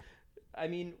like, I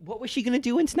mean, what was she gonna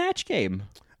do in Snatch Game?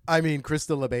 I mean,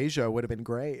 Crystal LeBeija would have been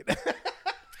great.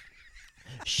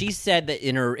 She said that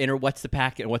in her what's your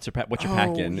pack in?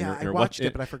 Yeah, I watched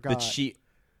it, but I forgot. That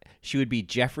she would be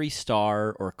Jeffree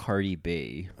Star or Cardi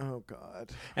B. Oh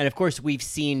God! And of course, we've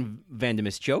seen Vanda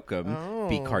Miss Jokum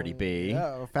be Cardi B.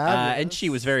 Yeah, fabulous. And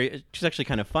she's actually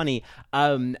kind of funny.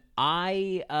 Or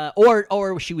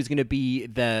she was going to be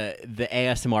the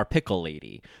ASMR pickle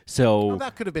lady. So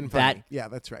that could have been funny. Yeah,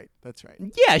 that's right.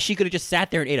 Yeah, she could have just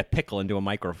sat there and ate a pickle into a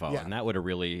microphone, and that would have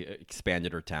really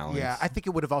expanded her talents. Yeah, I think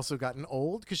it would have also gotten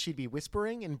old because she'd be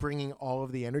whispering and bringing all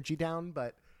of the energy down.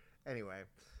 But anyway.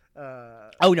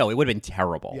 Oh no, it would have been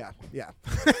terrible. Yeah.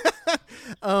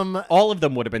 All of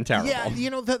them would have been terrible. Yeah, you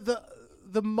know,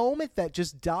 the moment that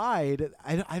just died,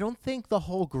 I don't think the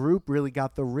whole group really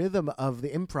got the rhythm of the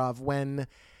improv when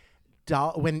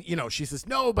you know, she says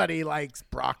nobody likes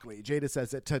broccoli. Jada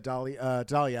says it to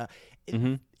Dahlia.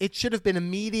 It should have been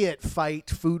immediate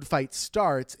food fight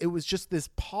starts. It was just this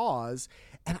pause,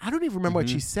 and I don't even remember what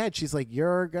she said. She's like,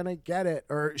 "You're gonna get it,"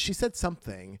 or she said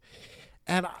something.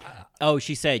 And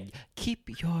she said,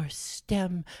 "Keep your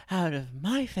stem out of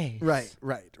my face."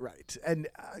 Right. And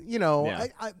you know,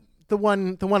 I the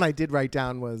one I did write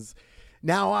down was,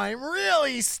 "Now I'm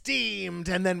really steamed,"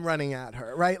 and then running at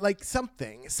her, right? Like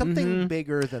something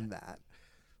bigger than that.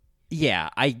 Yeah,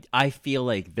 I feel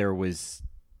like there was.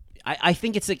 I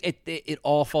think it's like it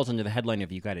all falls under the headline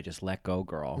of, you got to just let go,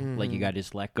 girl. Like, you got to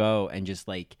just let go and just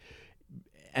like.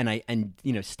 And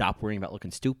you know, stop worrying about looking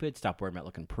stupid. Stop worrying about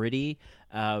looking pretty.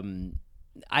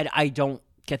 I don't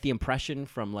get the impression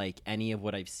from like any of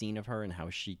what I've seen of her and how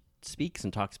she speaks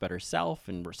and talks about herself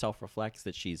and self-reflects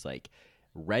that she's like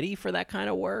ready for that kind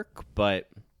of work. But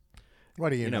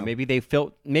what do you know? Maybe they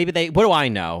what do I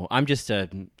know? I'm just a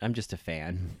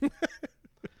fan.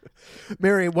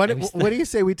 Mary, what do you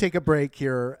say we take a break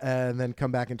here and then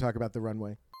come back and talk about the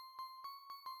runway?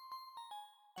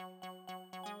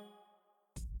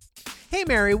 Hey,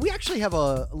 Mary, we actually have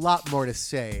a lot more to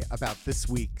say about this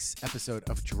week's episode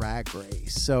of Drag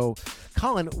Race. So,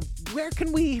 Colin, where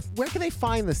can they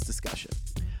find this discussion?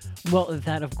 Well,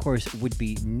 that, of course, would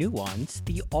be Nuance,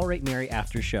 the All Right Mary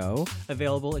after show,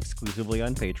 available exclusively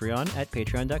on Patreon at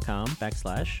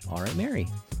patreon.com/All Right Mary.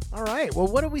 All right. Well,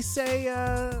 what do we say?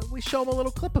 We show them a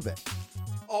little clip of it.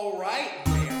 All right,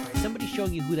 Mary. Somebody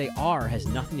showing you who they are has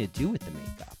nothing to do with the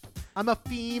makeup. I'm a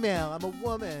female. I'm a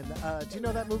woman. Do you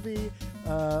know that movie?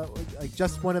 Like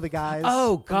Just One of the Guys.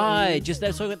 Oh God!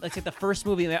 That's like the first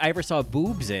movie I ever saw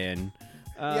boobs in.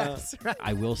 Yes, right.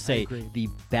 I will say the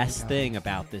best thing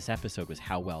about this episode was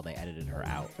how well they edited her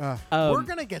out. We're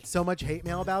gonna get so much hate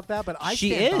mail about that, but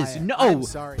she stand is. by it. No, I'm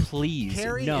sorry. Please,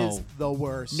 Carrie no. is the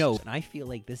worst. No, and I feel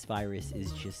like this virus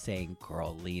is just saying,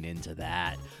 "Girl, lean into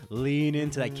that. Lean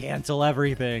into that. Cancel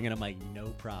everything." And I'm like, no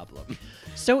problem.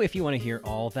 So if you want to hear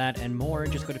all that and more,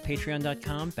 just go to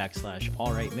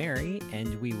patreon.com/All Right Mary,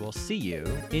 and we will see you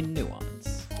in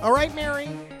Nuance. All right, Mary.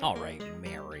 All right,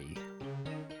 Mary.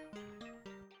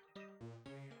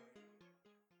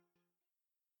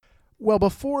 Well,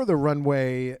 before the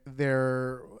runway,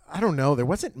 there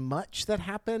wasn't much that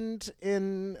happened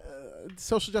in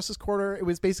Social Justice Corner. It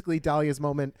was basically Dahlia's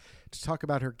moment to talk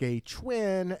about her gay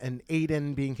twin and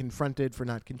Aiden being confronted for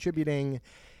not contributing.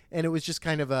 And it was just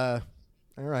kind of all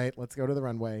right, let's go to the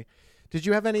runway. Did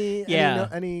you have any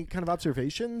kind of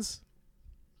observations?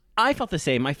 I felt the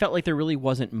same. I felt like there really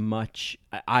wasn't much.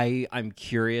 I'm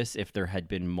curious if there had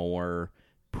been more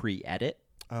pre-edit.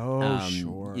 Oh,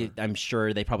 sure. I'm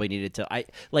sure they probably needed to.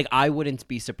 I wouldn't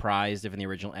be surprised if in the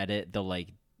original edit the like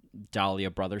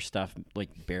Dahlia brother stuff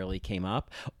like barely came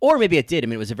up, or maybe it did. I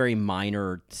mean, it was a very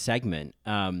minor segment,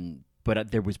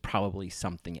 but there was probably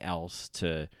something else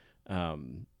to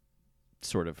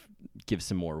sort of give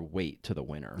some more weight to the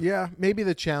winner. Yeah, maybe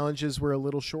the challenges were a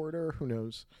little shorter. Who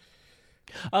knows?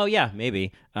 Oh yeah,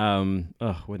 maybe. Wouldn't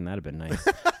that have been nice?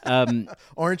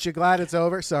 Aren't you glad it's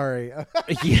over? Sorry.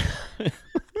 Yeah.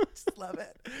 Just love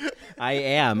it. I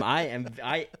am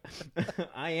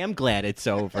glad it's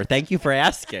over. Thank you for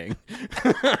asking.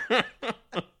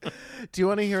 Do you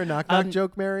want to hear a knock-knock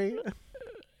joke, Mary?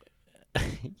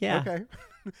 Yeah. Okay.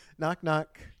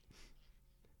 Knock-knock.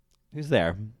 Who's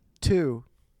there? 2.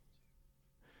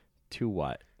 2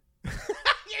 what?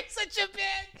 You're such a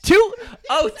bitch. To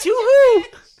who?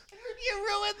 You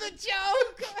ruined the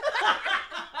joke.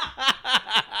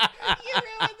 You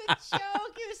ruined the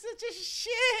joke. You're such a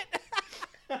shit.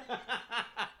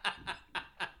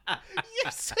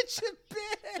 You're such a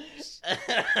bitch.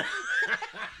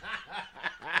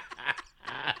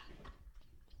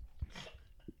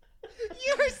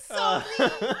 You're so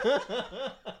mean.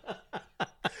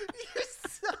 You're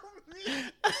so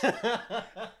mean.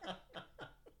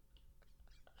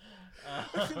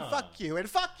 Fuck you and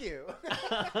fuck you.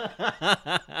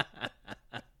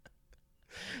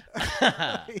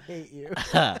 I hate you.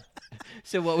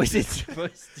 So what was it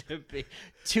supposed to be?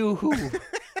 To who?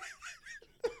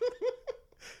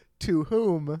 To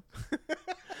whom?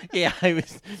 Yeah, I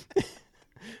was.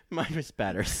 Mine was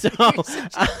better. So. You're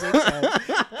such a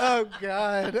dickhead. Oh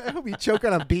God! I hope you choke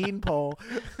on a beanpole.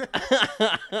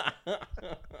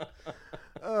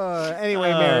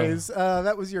 Anyway, Marys,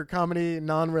 that was your comedy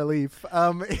non-relief.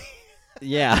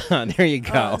 Yeah, there you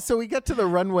go. So we get to the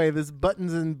runway, this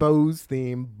buttons and bows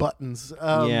theme. Buttons.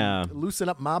 Yeah. Loosen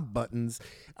up my buttons.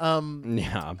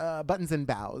 Yeah. Buttons and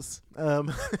bows.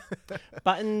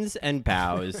 Buttons and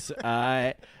bows.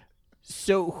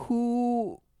 So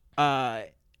who...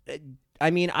 I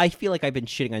mean, I feel like I've been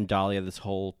shitting on Dahlia this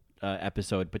whole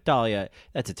episode, but Dahlia,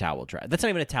 that's a towel dress. That's not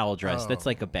even a towel dress. That's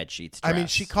like a bedsheets dress. I mean,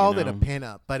 she called you it a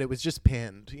pinup, but it was just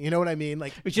pinned. You know what I mean?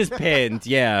 Like it was just pinned,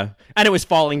 yeah. And it was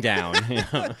falling down. You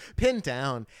know? Pinned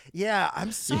down. Yeah,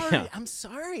 I'm sorry. Yeah. I'm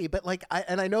sorry. But like,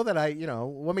 I know that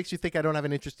what makes you think I don't have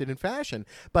an interest in fashion?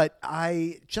 But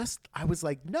I was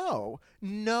like, no,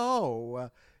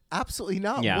 absolutely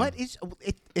not. Yeah. What is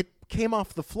it came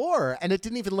off the floor and it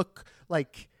didn't even look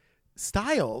like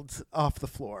styled off the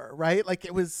floor, right? Like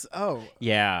it was.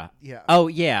 Yeah. Yeah. Oh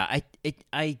yeah. I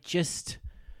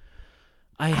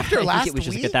After think last it was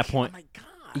just week, like at that point. oh my God.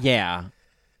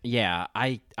 Yeah.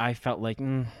 I felt like,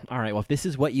 all right. Well, if this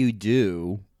is what you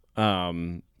do,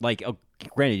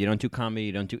 granted, you don't do comedy,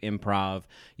 you don't do improv,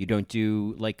 you don't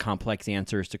do like complex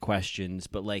answers to questions,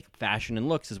 but like fashion and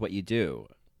looks is what you do.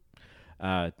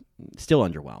 Still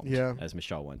underwhelmed, as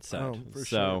Michelle once said. Oh, for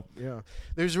sure. Yeah.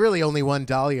 There's really only one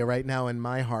Dahlia right now in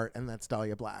my heart, and that's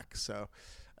Dahlia Black. So,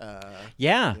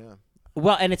 yeah.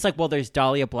 Well, and it's like, there's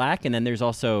Dahlia Black, and then there's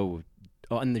also,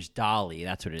 and there's Dolly.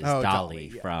 That's what it is. Dolly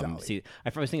from. Dolly. See, I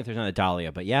was thinking if there's another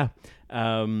Dahlia, but yeah.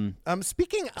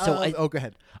 Speaking of, go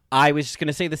ahead. I was just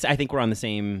gonna say this. I think we're on the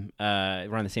same.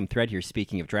 We're on the same thread here.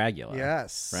 Speaking of Dragula.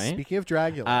 Yes. Right. Speaking of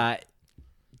Dragula.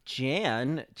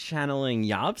 Jan channeling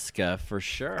Yovska for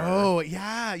sure. Oh,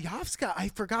 yeah. Yovska. I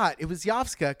forgot. It was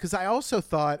Yovska because I also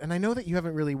thought, and I know that you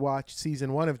haven't really watched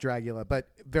season 1 of Dragula, but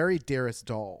very Dearest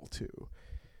Doll, too.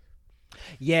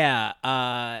 Yeah.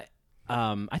 I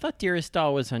thought Dearest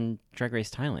Doll was on Drag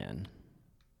Race Thailand.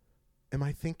 Am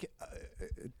I thinking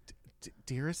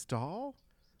Dearest Doll?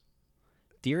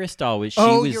 Dearest Doll was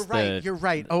you're right. You're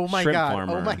right. Oh, my God.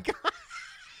 Farmer. Oh, my God.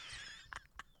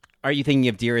 Are you thinking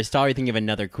of Dearest Doll or are you thinking of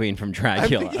another queen from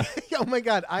Dragula? Oh my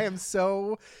God. I am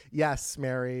so, yes,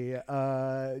 Mary.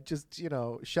 Just,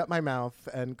 shut my mouth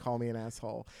and call me an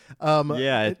asshole.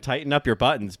 Tighten up your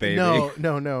buttons, baby.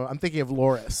 No. I'm thinking of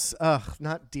Loris. Ugh,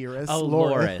 not Dearest. Oh,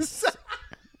 Loris.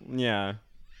 Yeah.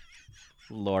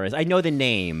 Loris. I know the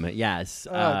name, yes.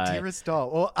 Dearest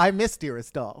Doll. Well, I miss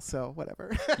Dearest Doll, so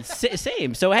whatever.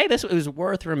 Same. So, hey, it was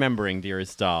worth remembering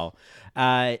Dearest Doll.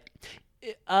 Here's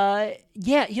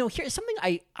something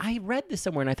I read this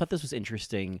somewhere and I thought this was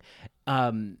interesting.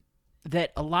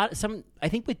 That I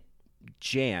think with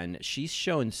Jan, she's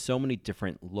shown so many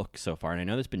different looks so far, and I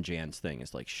know that's been Jan's thing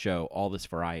is like show all this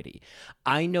variety.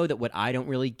 I know that what I don't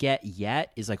really get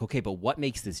yet is like, okay, but what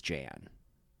makes this Jan?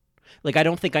 Like, I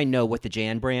don't think I know what the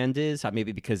Jan brand is,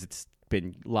 maybe because it's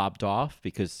been lobbed off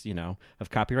because, of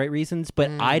copyright reasons.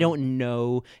 But I don't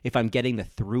know if I'm getting the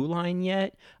through line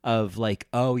yet of like,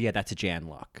 oh, yeah, that's a Jan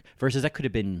look versus that could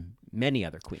have been many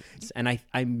other queens. And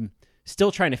I'm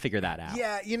still trying to figure that out.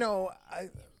 Yeah,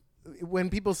 when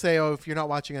people say, oh, if you're not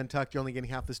watching Untucked, you're only getting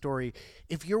half the story.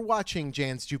 If you're watching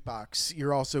Jan's Jukebox,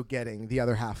 you're also getting the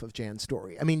other half of Jan's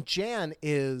story. I mean, Jan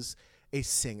is a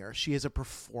singer. She is a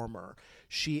performer.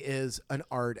 She is an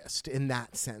artist in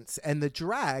that sense. And the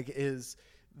drag is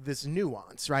this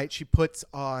nuance, right? She puts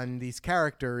on these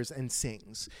characters and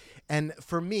sings. And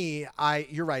for me,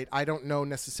 you're right. I don't know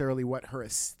necessarily what her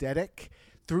aesthetic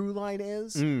through line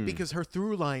is because her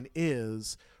through line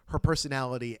is her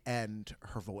personality and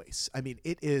her voice. I mean,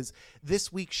 it is.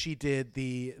 This week she did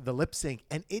the lip sync,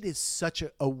 and it is such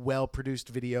a well-produced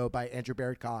video by Andrew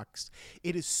Barrett Cox.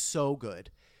 It is so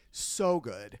good. So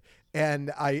good.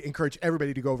 And I encourage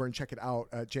everybody to go over and check it out,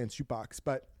 Jan's Jukebox.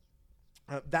 But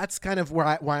That's kind of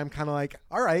why I'm kind of like,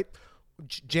 all right,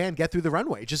 Jan, get through the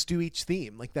runway. Just do each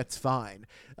theme. Like, that's fine.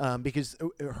 Because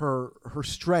her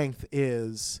strength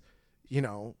is,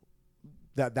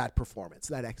 that performance,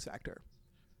 that X factor.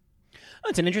 Oh,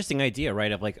 it's an interesting idea,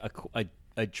 right? Of like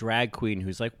a drag queen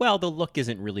who's like, well, the look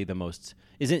isn't really the most,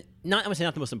 not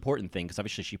the most important thing, because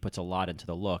obviously she puts a lot into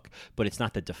the look, but it's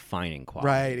not the defining quality.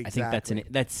 Right, exactly.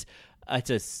 I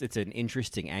think it's an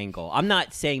interesting angle. I'm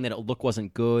not saying that a look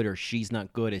wasn't good or she's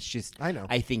not good. It's just,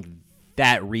 I think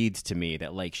that reads to me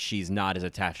that like she's not as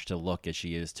attached to look as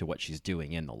she is to what she's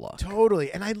doing in the look.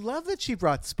 Totally. And I love that she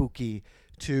brought Spooky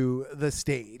to the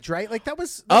stage, right? Like that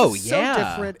was so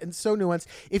different and so nuanced.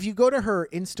 If you go to her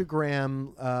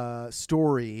Instagram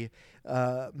story,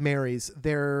 Mary's,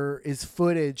 there is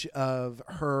footage of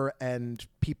her and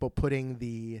people putting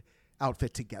the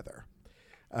outfit together,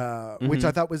 which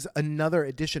I thought was another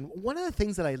addition. One of the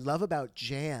things that I love about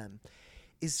Jan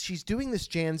is she's doing this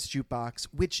Jan's Jukebox,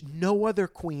 which no other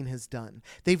queen has done.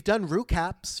 They've done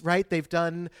recaps, right? They've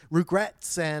done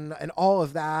regrets and all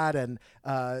of that, and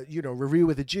Review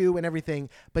with a Jew and everything.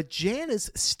 But Jan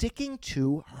is sticking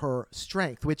to her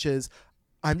strength, which is,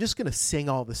 I'm just going to sing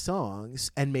all the songs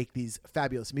and make these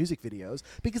fabulous music videos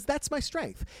because that's my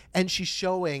strength. And she's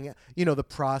showing, the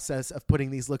process of putting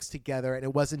these looks together. And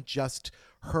it wasn't just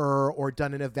her or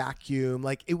done in a vacuum.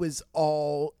 Like it was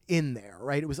all in there,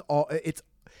 right?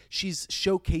 She's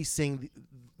showcasing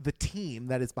the team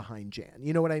that is behind Jan.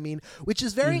 You know what I mean? Which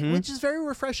is very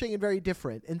refreshing and very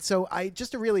different. And so I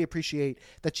just really appreciate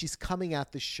that she's coming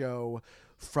at the show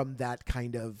from that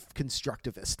kind of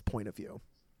constructivist point of view.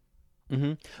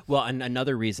 Mm-hmm. Well, and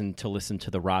another reason to listen to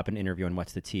the Robin interview on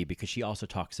What's the Tea, because she also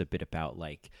talks a bit about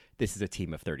like, this is a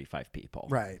team of 35 people.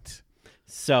 Right.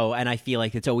 So, and I feel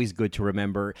like it's always good to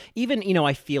remember, even,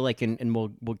 I feel like, and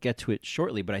we'll get to it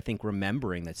shortly, but I think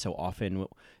remembering that so often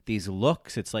these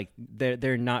looks, it's like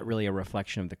they're not really a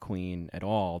reflection of the queen at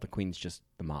all. The queen's just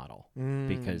the model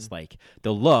because like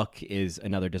the look is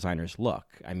another designer's look.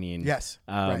 I mean, yes,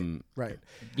 right.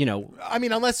 I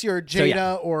mean, unless you're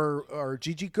Jada or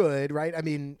Gigi Good, right? I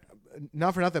mean,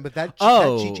 not for nothing, but that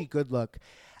Gigi Good look.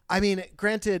 I mean,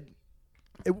 granted,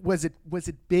 was it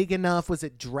big enough? Was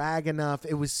it drag enough?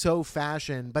 It was so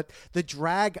fashion, but the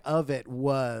drag of it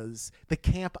was, the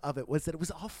camp of it was that it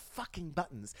was all fucking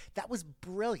buttons. That was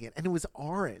brilliant, and it was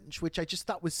orange, which I just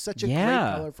thought was such a great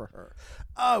color for her.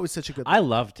 Oh, it was such a good look. I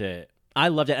loved it,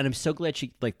 and I'm so glad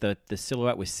she like the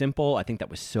silhouette was simple. I think that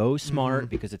was so smart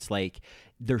because it's like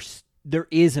there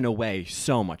is in a way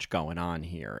so much going on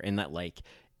here, and that like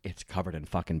it's covered in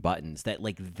fucking buttons. That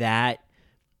like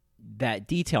that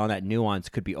detail and that nuance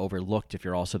could be overlooked if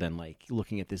you're also then like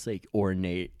looking at this like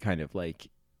ornate kind of like,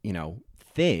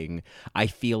 thing. I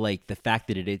feel like the fact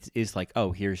that it is like,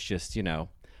 oh, here's just, a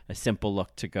simple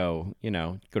look to go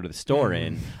to the store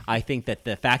in. I think that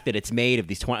the fact that it's made of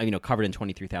these covered in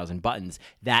 23,000 buttons,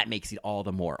 that makes it all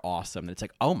the more awesome. It's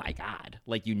like, oh my God,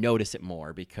 like you notice it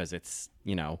more because it's,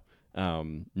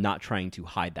 not trying to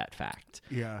hide that fact.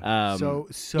 So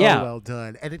well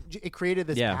done, and it created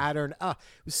this pattern. It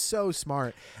was so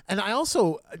smart. And I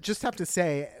also just have to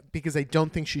say, because I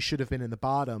don't think she should have been in the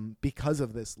bottom because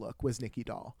of this look, was Nikki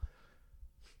Doll.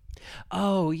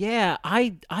 Oh yeah,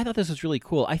 I thought this was really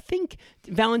cool. I think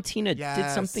Valentina did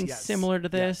something similar to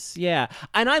this. Yeah,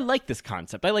 and I like this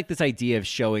concept. I like this idea of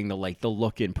showing the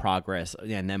look in progress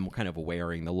and then kind of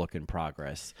wearing the look in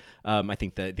progress. I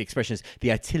think the expression is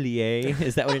the atelier.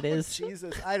 Is that what it is?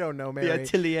 Jesus, I don't know, Mary. The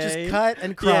atelier. Just cut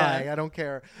and cry. I don't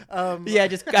care. I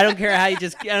don't care how I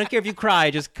don't care if you cry.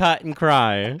 Just cut and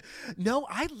cry. No,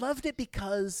 I loved it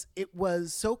because it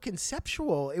was so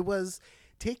conceptual. It was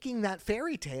taking that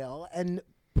fairy tale and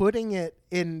putting it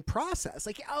in process.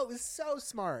 Like, it was so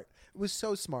smart. It was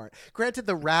so smart. Granted,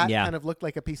 the rat kind of looked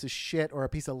like a piece of shit or a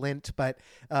piece of lint, but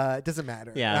it doesn't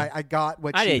matter. Yeah, I got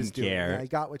what she was doing. Care. I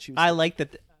got what she was doing.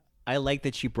 I like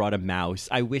that she brought a mouse.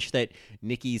 I wish that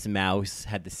Nikki's mouse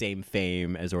had the same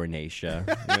fame as Ornacia,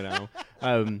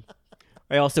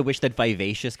 I also wish that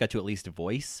Vivacious got to at least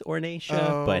voice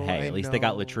Ornacia, but hey, at least they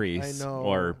got Latrice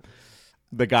or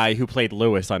the guy who played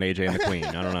Lewis on AJ and the Queen.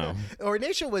 I don't know.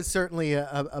 Ornacia was certainly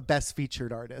a best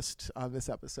featured artist on this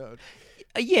episode.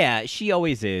 Yeah, she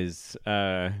always is. You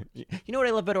know what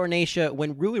I love about Ornacia?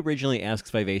 When Rue originally asks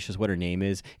Vivacious what her name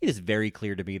is, it is very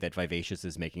clear to me that Vivacious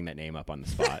is making that name up on the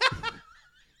spot.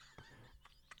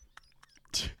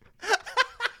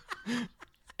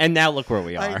 And now look where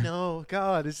we are. I know.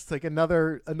 God, it's just like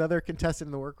another contestant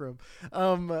in the workroom.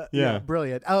 Yeah,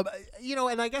 brilliant.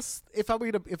 And I guess if I'm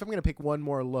gonna pick one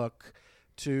more look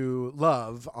to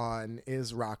love on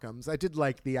is Rockham's. I did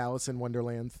like the Alice in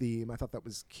Wonderland theme. I thought that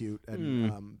was cute,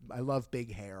 and I love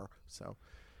big hair. So.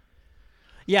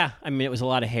 Yeah, I mean, it was a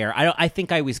lot of hair. I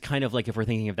think I was kind of like, if we're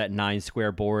thinking of that 9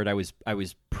 square board, I was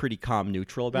pretty calm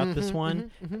neutral about this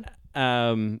one.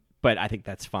 But I think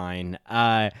that's fine.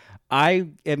 I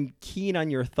am keen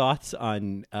on your thoughts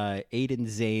on Aiden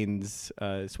Zane's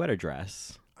sweater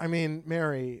dress. I mean,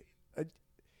 Mary,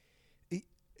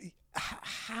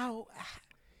 how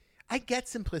I get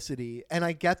simplicity, and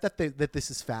I get that that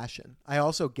this is fashion. I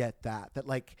also get that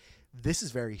like this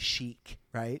is very chic,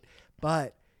 right?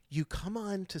 But you come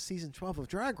on to season 12 of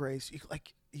Drag Race,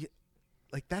 like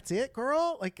that's it,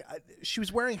 girl. Like she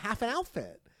was wearing half an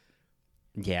outfit.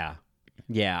 Yeah.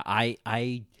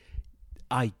 I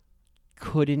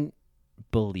couldn't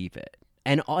believe it.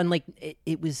 And like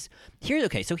it was here.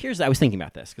 Okay, so here's I was thinking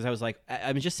about this because I was like,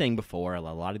 I was just saying before, a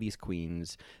lot of these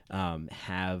queens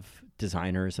have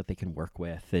designers that they can work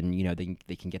with, and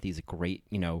they can get these great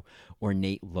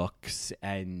ornate looks,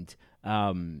 and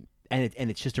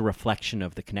it's just a reflection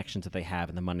of the connections that they have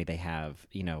and the money they have,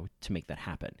 to make that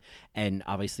happen. And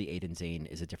obviously Aiden Zane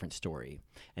is a different story.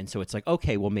 And so it's like,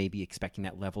 okay, well, maybe expecting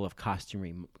that level of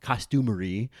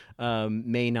costumery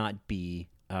may not be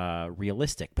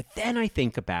realistic. But then I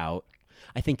think about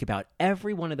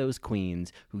every one of those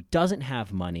queens who doesn't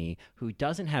have money, who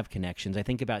doesn't have connections. I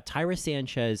think about Tyra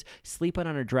Sanchez sleeping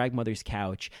on her drag mother's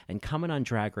couch and coming on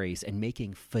Drag Race and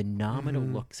making phenomenal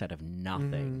looks out of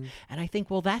nothing. And I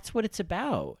think, well, that's what it's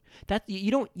about. That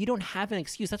you don't have an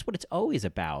excuse. That's what it's always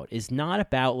about. It's not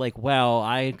about like, well,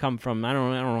 I come from I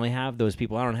don't really have those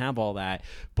people. I don't have all that.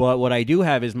 But what I do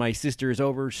have is my sister's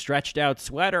overstretched out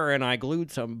sweater and I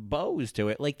glued some bows to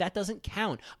it. Like that doesn't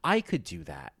count. I could do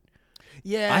that.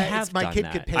 Yeah, I have it's my done kid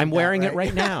that. could paint I'm wearing that, it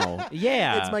right now.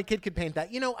 Yeah. It's my kid could paint that.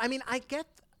 I mean,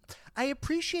 I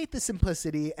appreciate the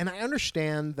simplicity, and I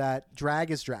understand that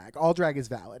drag is drag. All drag is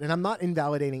valid. And I'm not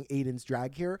invalidating Aiden's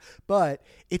drag here, but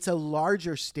it's a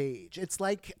larger stage. It's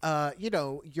like,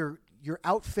 your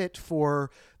outfit for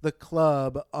the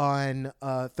club on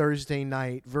Thursday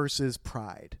night versus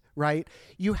Pride, right?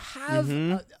 You have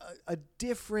a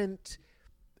different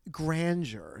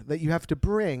grandeur that you have to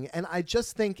bring, and I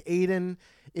just think Aiden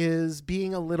is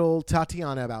being a little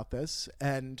Tatiana about this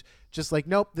and just like,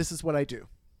 nope, this is what I do.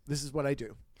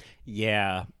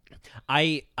 Yeah,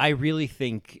 I really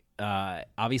think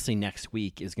obviously next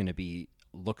week is going to be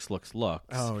looks.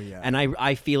 Oh yeah. And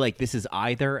I feel like this is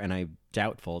either, and I'm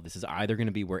doubtful, this is either going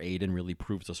to be where Aiden really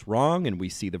proves us wrong and we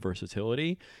see the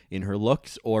versatility in her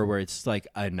looks, or where it's like,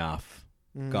 enough,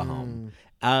 go home.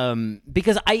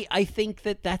 Because I think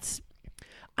that's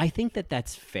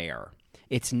fair.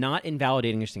 It's not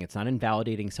invalidating anything. It's not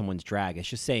invalidating someone's drag. It's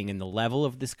just saying in the level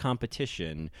of this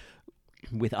competition,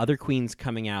 with other queens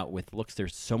coming out with looks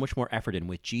there's so much more effort in,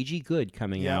 with Gigi Good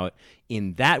coming out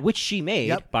in that, which she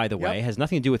made, by the way, has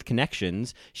nothing to do with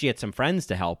connections. She had some friends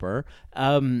to help her.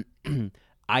 I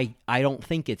don't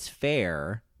think it's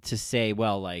fair to say,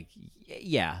 well, like,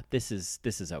 yeah, this is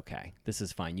okay. This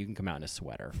is fine. You can come out in a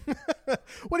sweater.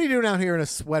 What are you doing out here in a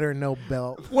sweater, no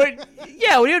belt? What?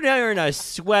 Yeah, what are you doing out here in a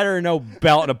sweater, no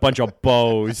belt, and a bunch of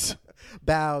bows?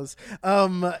 Bows.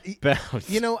 Bows.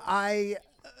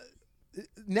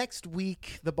 Next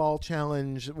week, the ball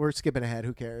challenge. We're skipping ahead.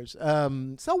 Who cares?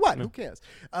 So what? Who cares?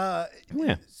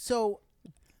 Yeah. So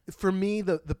for me,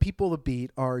 the people to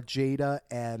beat are Jada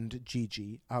and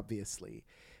Gigi, obviously.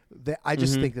 I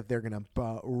just think that they're going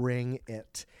to ring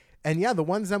it. And yeah, the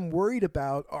ones I'm worried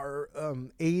about are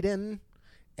Aiden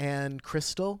and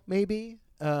Crystal, maybe.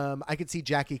 I could see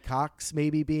Jackie Cox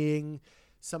maybe being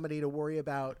somebody to worry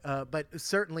about. But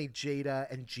certainly Jada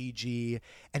and Gigi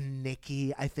and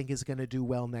Nikki, I think, is going to do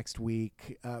well next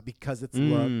week because it's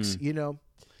looks,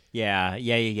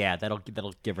 Yeah.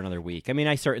 That'll give her another week. I mean,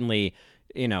 I certainly,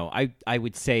 I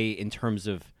would say in terms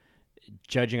of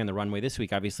judging on the runway this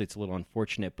week, obviously it's a little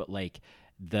unfortunate, but like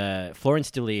the Florence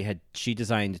Dilly she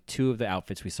designed 2 of the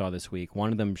outfits we saw this week.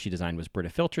 One of them she designed was Britta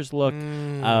Filcher's look,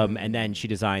 and then she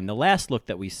designed the last look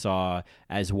that we saw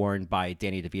as worn by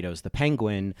Danny DeVito's The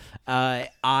Penguin.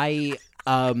 It's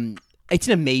an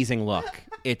amazing look.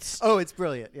 It's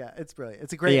brilliant. Yeah, it's brilliant.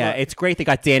 It's a great look. It's great they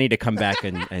got Danny to come back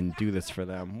and do this for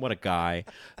them. What a guy.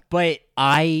 But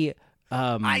I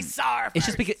saw her. It's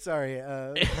just because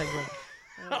Penguin.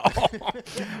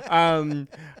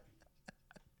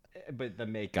 But the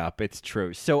makeup, it's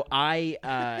true. So I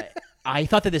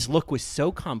thought that this look was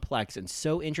so complex and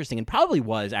so interesting, and probably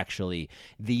was actually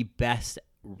the best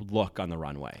look on the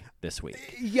runway this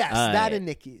week. Yes, that and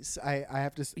Nikki's. I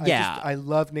have to. I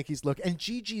love Nikki's look, and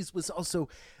Gigi's was also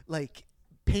like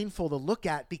painful to look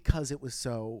at because it was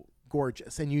so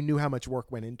gorgeous, and you knew how much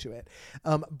work went into it.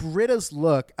 Britta's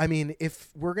look, I mean, if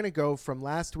we're going to go from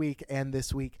last week and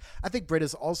this week, I think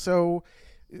Britta's also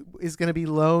is going to be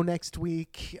low next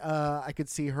week. I could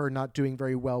see her not doing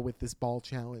very well with this ball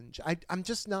challenge. I'm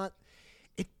just not,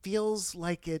 it feels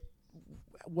like it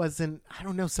wasn't, I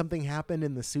don't know, something happened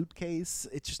in the suitcase.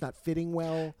 It's just not fitting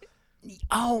well.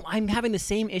 Oh, I'm having the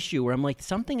same issue where I'm like,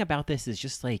 something about this is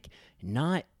just like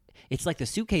not, it's like the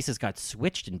suitcases got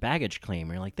switched in baggage claim.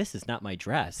 You're like, this is not my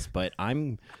dress, but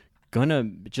I'm gonna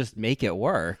just make it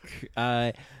work.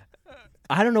 I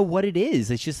don't know what it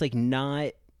is. It's just like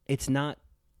it's not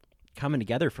coming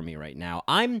together for me right now.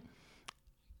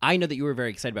 I know that you were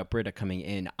very excited about Britta coming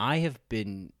in. I have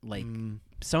been like,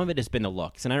 some of it has been the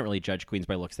looks, and I don't really judge queens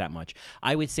by looks that much.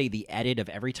 I would say the edit of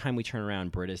every time we turn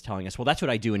around, Britta's telling us, well, that's what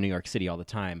I do in New York City all the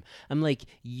time. I'm like,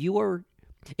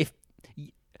 if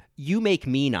you make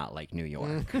me not like New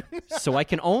York. So I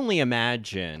can only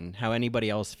imagine how anybody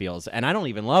else feels. And I don't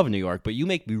even love New York, but you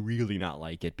make me really not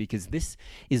like it because this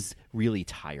is really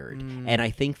tired. And I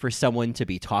think for someone to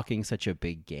be talking such a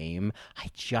big game,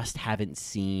 I just haven't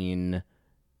seen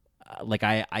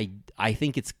I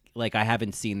think it's like I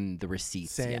haven't seen the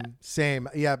receipts yet. Same.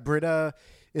 Yeah, Britta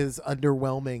is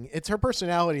underwhelming. It's her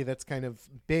personality that's kind of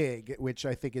big, which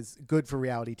I think is good for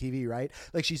reality TV, right?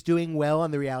 Like she's doing well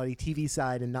on the reality TV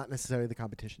side and not necessarily the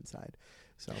competition side.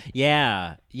 So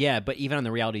yeah, but even on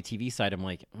the reality TV side, I'm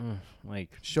like,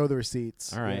 show the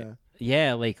receipts. All right,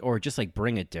 yeah, like or just like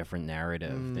bring a different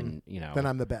narrative than Then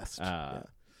I'm the best.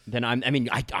 Then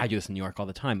I do this in New York all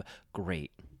the time.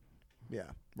 Great. Yeah,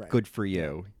 right. Good for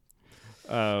you.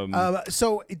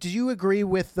 So do you agree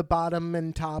with the bottom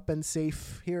and top and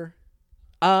safe here?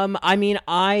 I mean,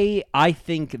 I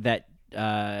think that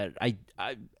I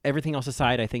everything else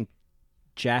aside, I think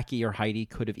Jackie or Heidi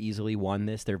could have easily won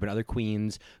this. There have been other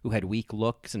queens who had weak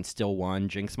looks and still won.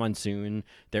 Jinx Monsoon,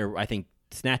 I think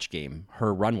Snatch Game,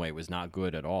 her runway was not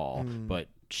good at all, but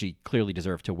she clearly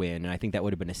deserved to win. And I think that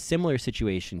would have been a similar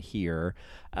situation here.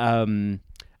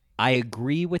 I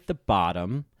agree with the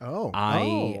bottom.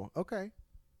 Okay.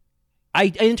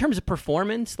 In terms of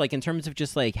performance, like in terms of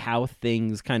just like how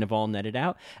things kind of all netted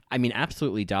out, I mean,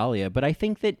 absolutely Dahlia. But I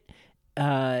think that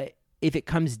if it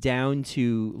comes down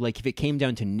to like if it came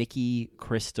down to Nikki,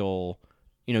 Crystal,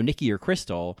 Nikki or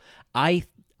Crystal, I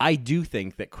do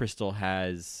think that Crystal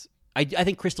has. I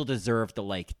think Crystal deserved the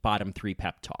like bottom 3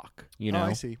 pep talk. Oh,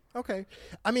 I see. Okay.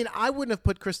 I mean, I wouldn't have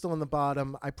put Crystal in the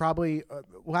bottom. I probably,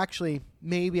 actually,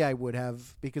 maybe I would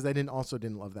have because I didn't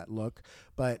love that look.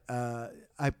 But I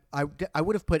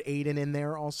would have put Aiden in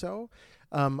there also.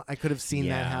 I could have seen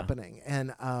that happening,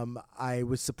 and I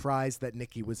was surprised that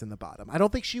Nikki was in the bottom. I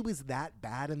don't think she was that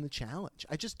bad in the challenge.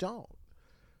 I just don't.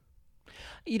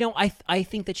 I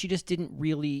think that she just didn't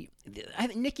really. I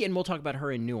think Nikki, and we'll talk about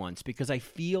her in nuance because I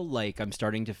feel like I'm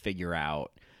starting to figure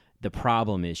out the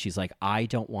problem is she's like, I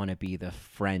don't want to be the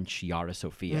French Yara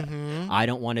Sofia. I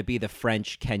don't want to be the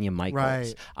French Kenya Michaels.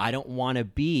 Right. I don't want to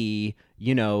be,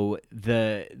 the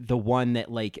one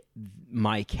that like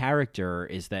my character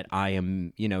is that I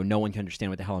am, no one can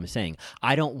understand what the hell I'm saying.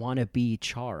 I don't want to be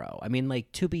Charo. I mean,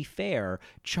 like, to be fair,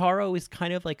 Charo is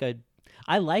kind of like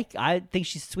I think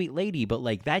she's a sweet lady, but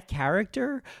like that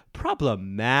character,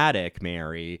 problematic,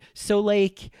 Mary. So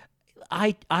like,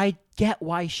 I get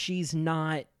why she's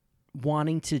not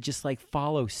wanting to just like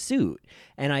follow suit.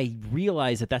 And I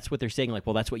realize that that's what they're saying. Like,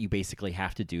 well, that's what you basically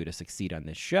have to do to succeed on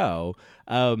this show.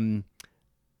 So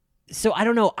I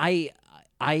don't know. I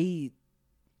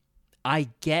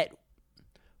get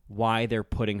why they're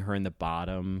putting her in the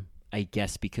bottom, I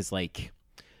guess, because like,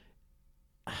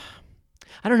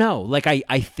 I don't know. Like,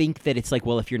 I think that it's like,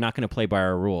 well, if you're not going to play by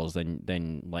our rules,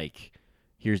 then like,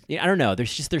 I don't know.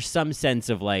 There's some sense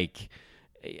of like,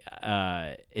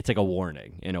 it's like a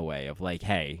warning in a way of like,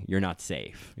 hey, you're not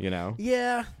safe,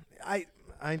 Yeah.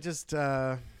 I just,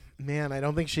 man, I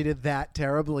don't think she did that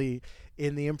terribly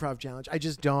in the improv challenge. I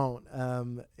just don't.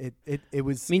 It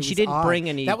was. I mean, she didn't bring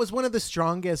any. That was one of the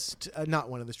strongest. Not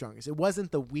one of the strongest. It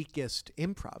wasn't the weakest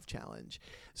improv challenge.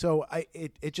 So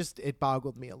it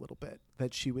boggled me a little bit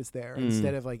that she was there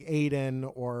instead of like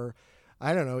Aiden or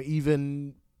I don't know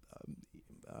even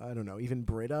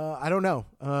Britta. I don't know.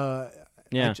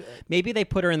 Yeah, maybe they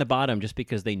put her in the bottom just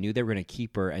because they knew they were going to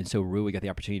keep her, and so Rui got the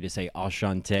opportunity to say,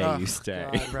 "Enchanté, you stay."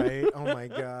 God, right? Oh my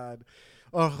God.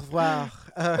 Oh wow.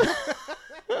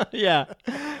 Yeah.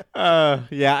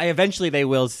 Eventually they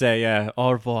will say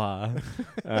au revoir.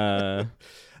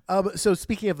 So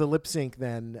speaking of the lip sync,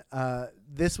 then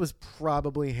this was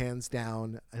probably hands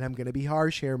down, and I'm going to be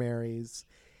harsh here, Marys.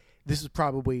 This is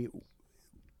probably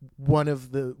one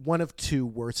of 2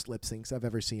 worst lip syncs I've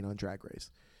ever seen on Drag Race.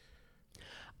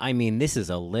 I mean, this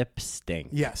is a lip stink.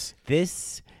 Yes.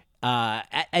 This,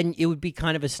 and it would be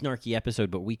kind of a snarky episode,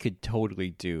 but we could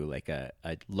totally do like a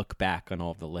look back on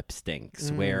all of the lip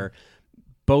stinks where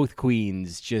both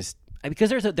queens just,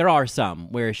 because there are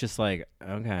some where it's just like,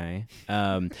 okay.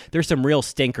 There's some real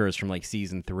stinkers from like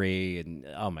season 3 and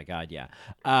oh my God. Yeah.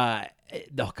 Oh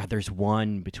God, there's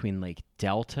one between like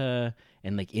Delta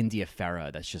and like India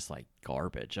Farah that's just like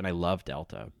garbage. And I love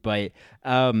Delta, but,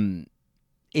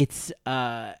 it's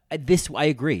this. I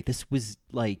agree. This was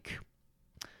like,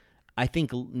 I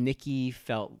think Nikki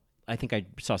felt. I think I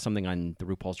saw something on the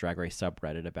RuPaul's Drag Race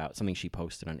subreddit about something she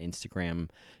posted on Instagram.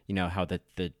 You know how the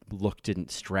look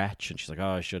didn't stretch, and she's like,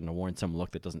 "Oh, I shouldn't have worn some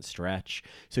look that doesn't stretch."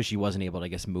 So she wasn't able to, I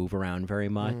guess, move around very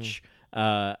much.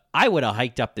 I would have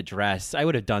hiked up the dress. I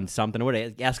would have done something. I would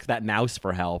have asked that mouse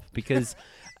for help because.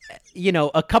 You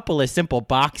know, a couple of simple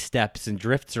box steps and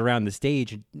drifts around the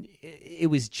stage, it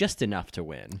was just enough to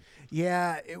win.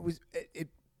 Yeah, it was.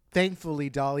 Thankfully,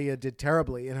 Dahlia did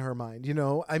terribly in her mind. You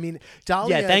know, I mean,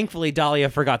 Dahlia. Yeah, thankfully, Dahlia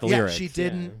forgot the lyrics. She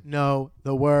didn't know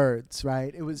the words.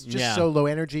 Right? It was just so low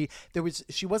energy.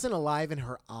 She wasn't alive in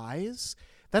her eyes.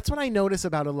 That's what I notice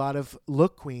about a lot of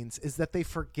look queens is that they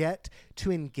forget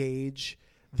to engage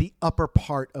the upper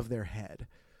part of their head.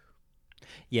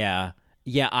 Yeah.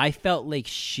 Yeah, I felt like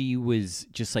she was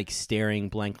just like staring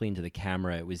blankly into the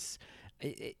camera. It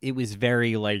was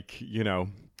very like, you know,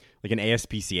 like an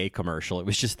ASPCA commercial. It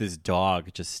was just this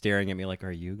dog just staring at me like,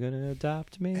 "Are you gonna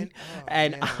adopt me?"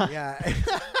 Yeah.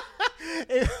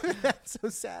 That's so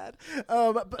sad.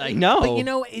 But, I know. But, you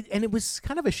know, it was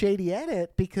kind of a shady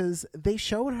edit because they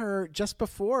showed her just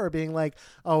before being like,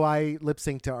 "Oh, I lip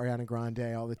sync to Ariana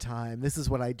Grande all the time. This is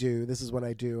what I do. This is what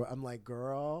I do." I'm like,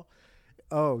 girl.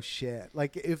 Oh shit!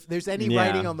 Like if there's any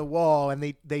writing on the wall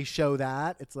and they show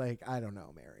that, it's like, I don't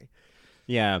know, Mary.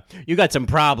 Yeah, you got some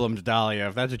problems, Dahlia.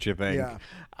 If that's what you think. Yeah.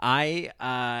 I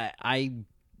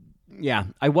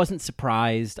wasn't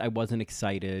surprised. I wasn't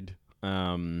excited.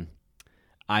 I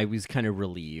was kind of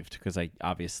relieved because I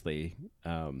obviously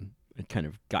had kind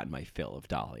of gotten my fill of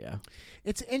Dahlia.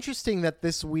 It's interesting that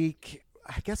this week.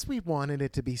 I guess we wanted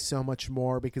it to be so much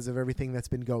more because of everything that's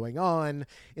been going on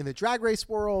in the Drag Race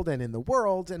world and in the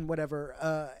world and whatever.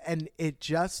 And it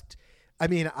just, I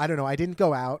mean, I don't know. I didn't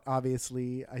go out,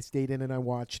 obviously. I stayed in and I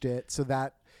watched it. So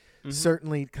that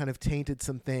certainly kind of tainted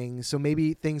some things. So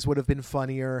maybe things would have been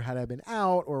funnier had I been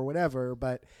out or whatever.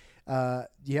 But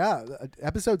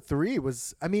episode 3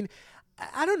 was, I mean,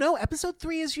 I don't know. Episode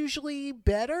 3 is usually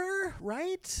better,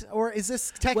 right? Or is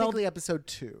this technically episode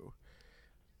 2?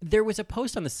 There was a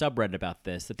post on the subreddit about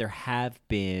this, that there have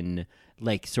been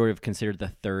like sort of considered the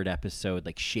third episode,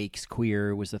 like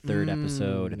Shakespeare was the third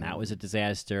episode and that was a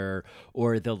disaster,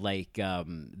 or the like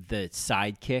the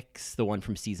sidekicks, the one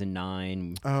from season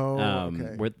 9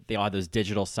 where they all had those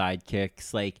digital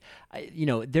sidekicks. Like, you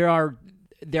know,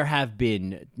 there have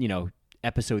been, you know,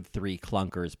 episode 3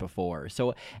 clunkers before.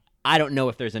 So I don't know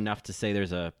if there's enough to say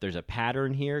there's a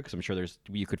pattern here, because I'm sure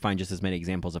you could find just as many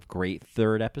examples of great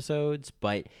third episodes,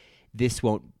 but this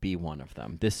won't be one of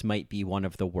them. This might be one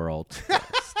of the world's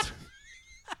best.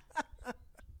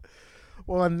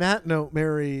 Well, on that note,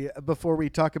 Mary, before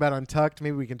we talk about Untucked,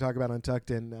 maybe we can talk about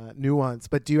Untucked and Nuance,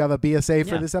 but do you have a BSA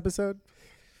for this episode?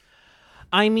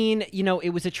 I mean, you know,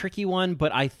 it was a tricky one,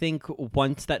 but I think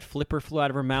once that flipper flew out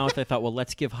of her mouth, I thought, well,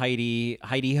 let's give Heidi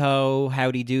ho,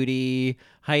 howdy doody,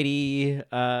 Heidi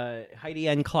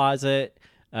N Closet,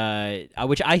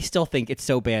 which I still think it's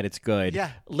so bad it's good.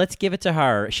 Yeah. Let's give it to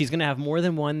her. She's going to have more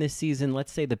than one this season.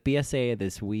 Let's say the BSA of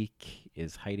this week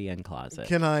is Heidi N Closet.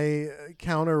 Can I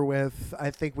counter with,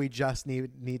 I think we just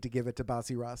need to give it to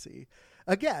Bossy Rossi.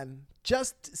 Again,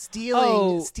 just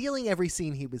stealing every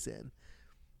scene he was in.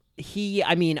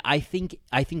 I think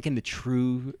in the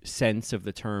true sense of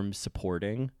the term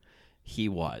supporting, he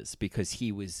was, because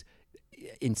he was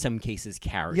in some cases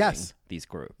carrying these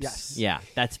groups. Yes. Yeah,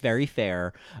 that's very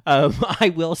fair.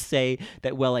 I will say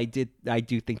that I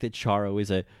do think that Charo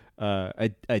is a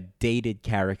dated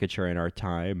caricature in our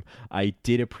time. I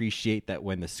did appreciate that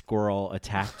when the squirrel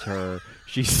attacked her,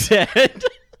 she said,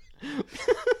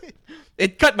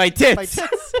 "It cut my tits." My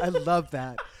tits. I love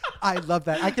that. I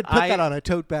could put that on a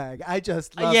tote bag. I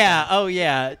just love that. Oh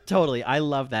yeah, totally. I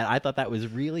love that. I thought that was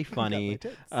really funny.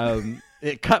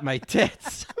 It cut my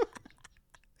tits.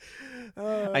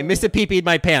 I missed a pee-peed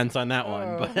my pants on that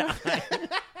one,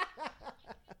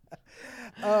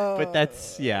 but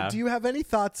that's Do you have any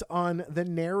thoughts on the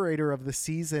narrator of the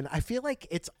season? I feel like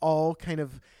it's all kind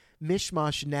of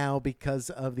mishmash now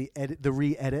because of the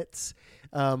re-edits.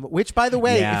 Which, by the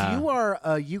way, if you are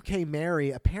a UK Mary,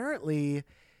 apparently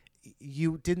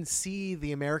you didn't see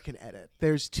the American edit.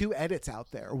 There's 2 edits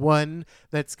out there. One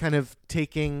that's kind of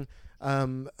taking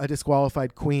a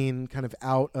disqualified queen kind of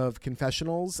out of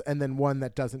confessionals, and then one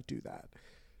that doesn't do that.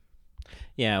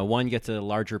 Yeah, one gets a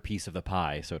larger piece of the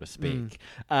pie, so to speak.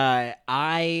 I'm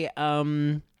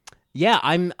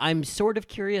sort of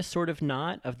curious, sort of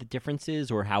not, of the differences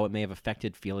or how it may have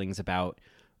affected feelings about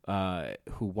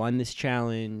who won this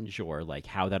challenge, or like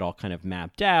how that all kind of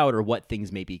mapped out, or what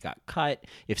things maybe got cut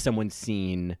if someone's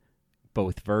seen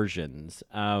both versions.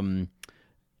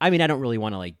 I mean, I don't really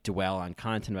want to like dwell on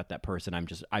content about that person.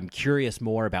 I'm curious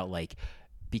more about like,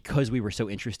 because we were so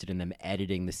interested in them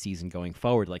editing the season going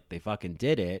forward, like they fucking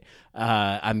did it.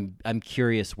 I'm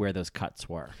curious where those cuts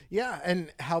were. Yeah,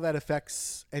 and how that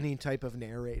affects any type of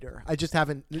narrator. I just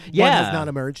haven't. One has not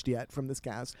emerged yet from this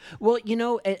cast. Well, you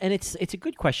know, and it's a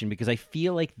good question, because I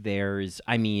feel like there's.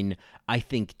 I mean, I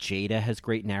think Jada has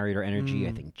great narrator energy.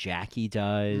 I think Jackie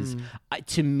does.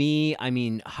 To me, I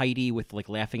mean, Heidi, with like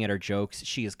laughing at her jokes,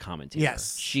 she is commentator.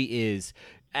 Yes, she is.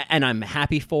 And I'm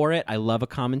happy for it. I love a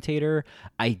commentator.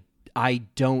 I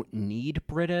don't need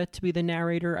Britta to be the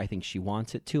narrator. I think she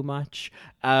wants it too much.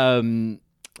 Okay,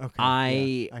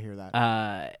 I hear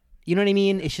that. You know what I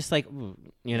mean? It's just like,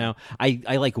 you know,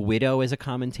 I like Widow as a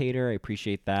commentator. I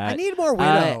appreciate that. I need more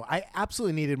Widow. I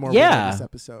absolutely needed more Widow in this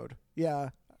episode.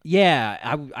 Yeah.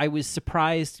 Yeah. I was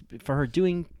surprised for her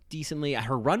doing decently.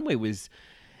 Her runway was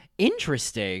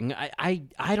interesting. I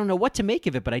don't know what to make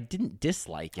of it, but I didn't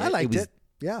dislike it. I liked it.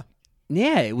 Yeah.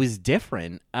 Yeah, it was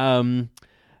different.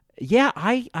 Yeah,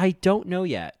 I don't know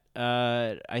yet.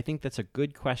 I think that's a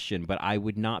good question, but I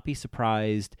would not be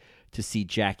surprised to see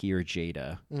Jackie or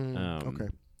Jada. Okay,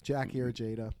 Jackie or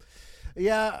Jada.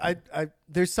 Yeah, I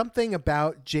there's something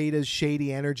about Jada's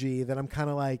shady energy that I'm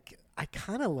kind of like, I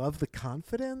kind of love the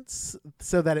confidence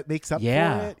so that it makes up for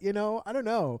it. You know, I don't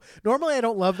know. Normally I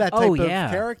don't love that type of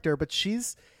character, but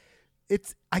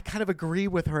I kind of agree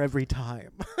with her every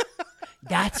time.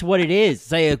 That's what it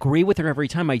is. I agree with her every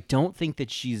time. I don't think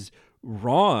that she's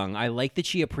wrong. I like that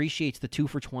she appreciates the 2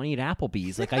 for $20 at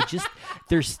Applebee's. Like I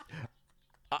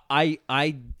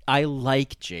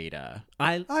like Jada.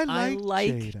 I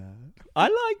like Jada.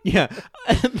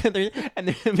 And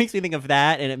it makes me think of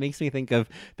that, and it makes me think of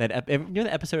that. You know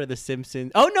the episode of The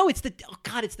Simpsons? Oh no, it's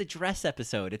the dress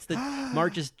episode. It's the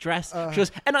Marge's dress. She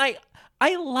goes, and I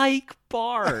like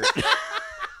Bart.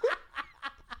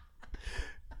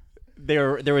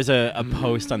 There was a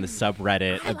post on the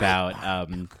subreddit about I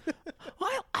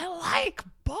like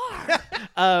Bart.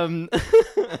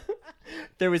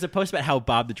 There was a post about how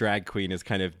Bob the drag queen is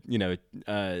kind of, you know,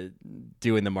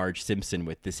 doing the Marge Simpson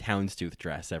with this houndstooth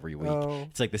dress every week.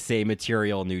 It's like the same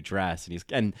material, new dress,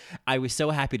 and I was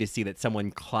so happy to see that someone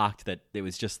clocked that it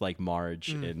was just like Marge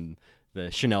in the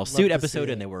Chanel suit episode,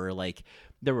 and there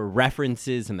were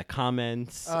references in the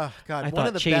comments. Oh God! I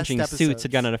thought changing suits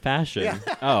had gone out of fashion.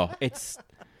 Yeah. It's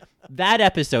that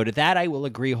episode. That I will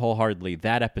agree wholeheartedly.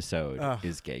 That episode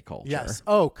is gay culture. Yes.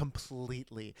 Oh,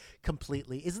 completely.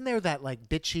 Isn't there that like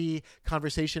bitchy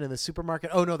conversation in the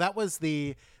supermarket? Oh no, that was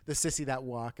the Sissy That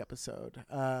Walk episode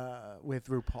with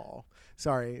RuPaul.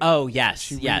 Sorry. Oh yes,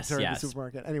 she yes. In the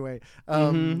supermarket. Anyway.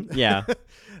 Yeah.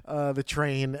 The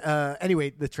train. Anyway,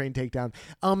 the train takedown.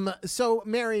 So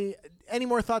Mary, any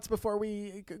more thoughts before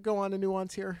we go on to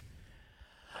nuance here?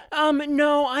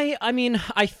 No, I mean,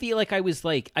 I feel like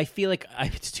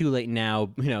it's too late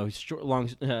now. You know, what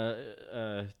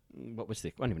was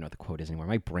I don't even know what the quote is anymore.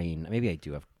 My brain, maybe I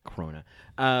do have Corona.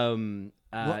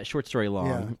 Short story long.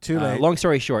 Yeah, too late. Long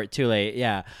story short, too late.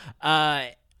 Yeah.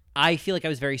 I feel like I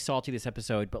was very salty this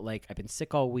episode, but like I've been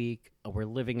sick all week. We're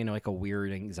living in like a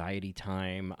weird anxiety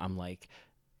time. I'm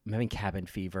having cabin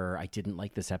fever. I didn't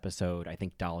like this episode. I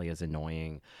think Dahlia's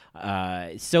annoying.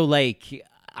 So like,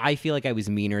 I feel like I was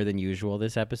meaner than usual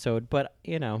this episode, but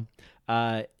you know,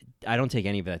 I don't take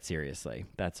any of that seriously.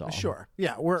 That's all. Sure.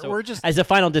 Yeah. We're just, as a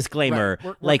final disclaimer,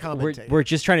 right, we're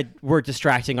just we're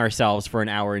distracting ourselves for an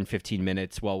hour and 15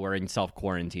 minutes while we're in self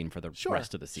quarantine for the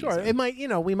rest of the season. Sure. It might,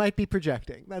 we might be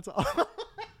projecting. That's all.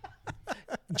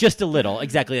 Just a little,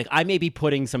 exactly. Like I may be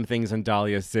putting some things on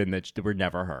Dahlia's sin that were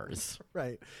never hers.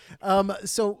 Right.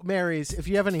 So, Marys, if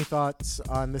you have any thoughts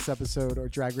on this episode or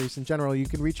Drag Race in general, you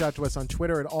can reach out to us on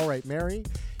Twitter at AllRightMary.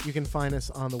 You can find us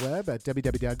on the web at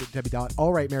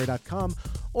www.allrightmary.com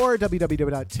or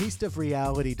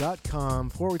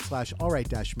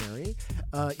www.tasteofreality.com/allright-mary.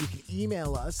 You can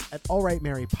email us at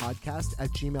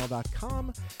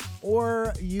allrightmarypodcast@gmail.com,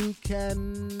 or you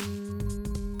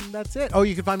can... That's it. Oh,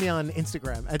 you can find me on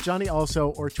Instagram at Johnny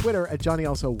Also or Twitter at Johnny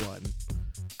Also1.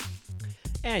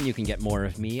 And you can get more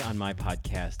of me on my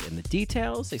podcast In the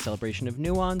Details, a celebration of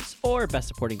nuance, or Best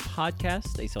Supporting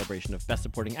Podcast, a celebration of Best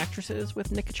Supporting Actresses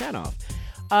with Nick Kachanoff.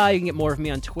 You can get more of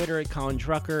me on Twitter at Colin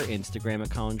Drucker, Instagram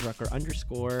at Colin Drucker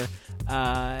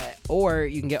 _, or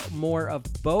you can get more of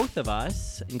both of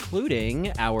us,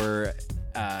 including our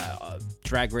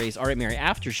Drag Race All Right Mary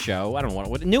after show. I don't know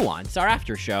what nuance, our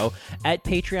after show at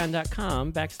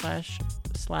patreon.com/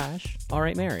 All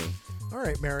Right Mary. All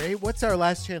right, Mary, what's our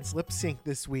last chance lip sync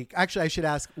this week? Actually, I should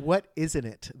ask, what isn't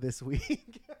it this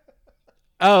week?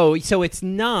 Oh, so it's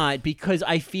not, because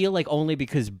I feel like only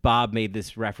because Bob made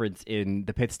this reference in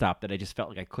the pit stop that I just felt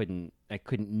like I couldn't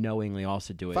knowingly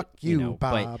also do it. Fuck you,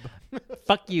 Bob.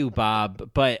 Fuck you,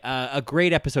 Bob. But a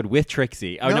great episode with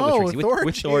Trixie. Oh, no, not with Trixie,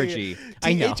 with Orgy.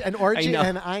 I know. An orgy,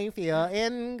 and I feel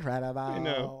incredible. I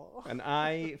know. And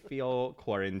I feel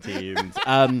quarantined.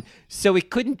 So we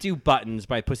couldn't do Buttons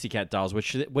by Pussycat Dolls,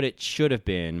 which what it should have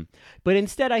been. But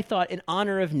instead I thought, in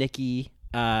honor of Nikki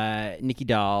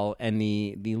Doll and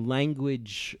the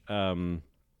language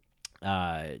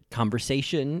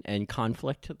conversation and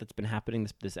conflict that's been happening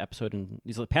this episode and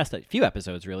these past few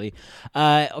episodes, really,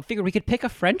 I figured we could pick a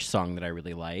French song that I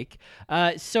really like.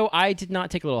 So I did not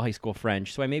take a little high school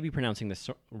French, so I may be pronouncing this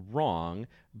wrong,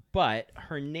 but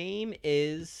her name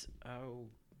is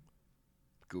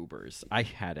Goobers. I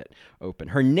had it open.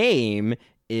 Her name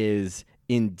is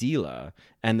Indila,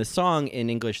 and the song in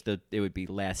English it would be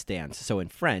Last Dance. So in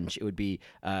French it would be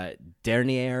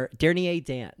Dernier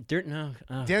Dance. Dernier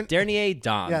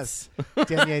Dance. Yes.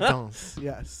 Dernier Dance.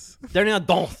 Yes. Dernier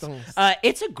Dance.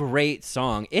 It's a great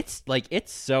song. It's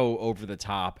so over the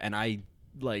top, and I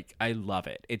love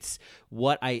it. It's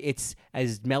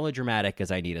as melodramatic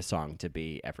as I need a song to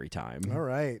be every time. All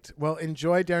right. Well,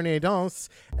 enjoy Dernier Dance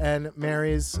and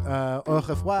Mary's au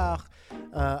revoir.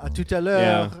 À tout à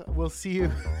l'heure. Yeah. We'll see you.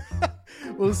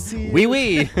 Oui,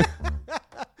 oui.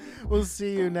 We'll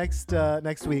see you next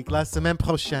week. La semaine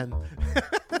prochaine.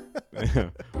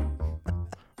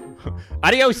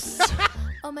 Adios.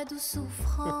 Oh ma douce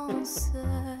souffrance,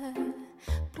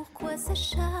 pourquoi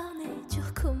s'acharner, tu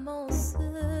recommences.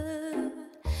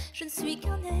 Je ne suis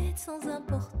qu'un être sans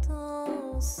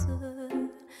importance.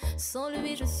 Sans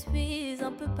lui je suis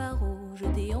un peu paro. Je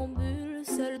déambule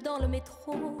seul dans le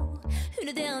métro.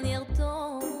 Une dernière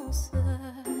danse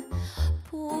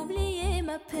pour oublier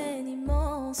ma peine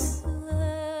immense.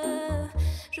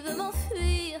 Je veux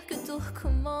m'enfuir, que tout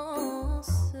recommence.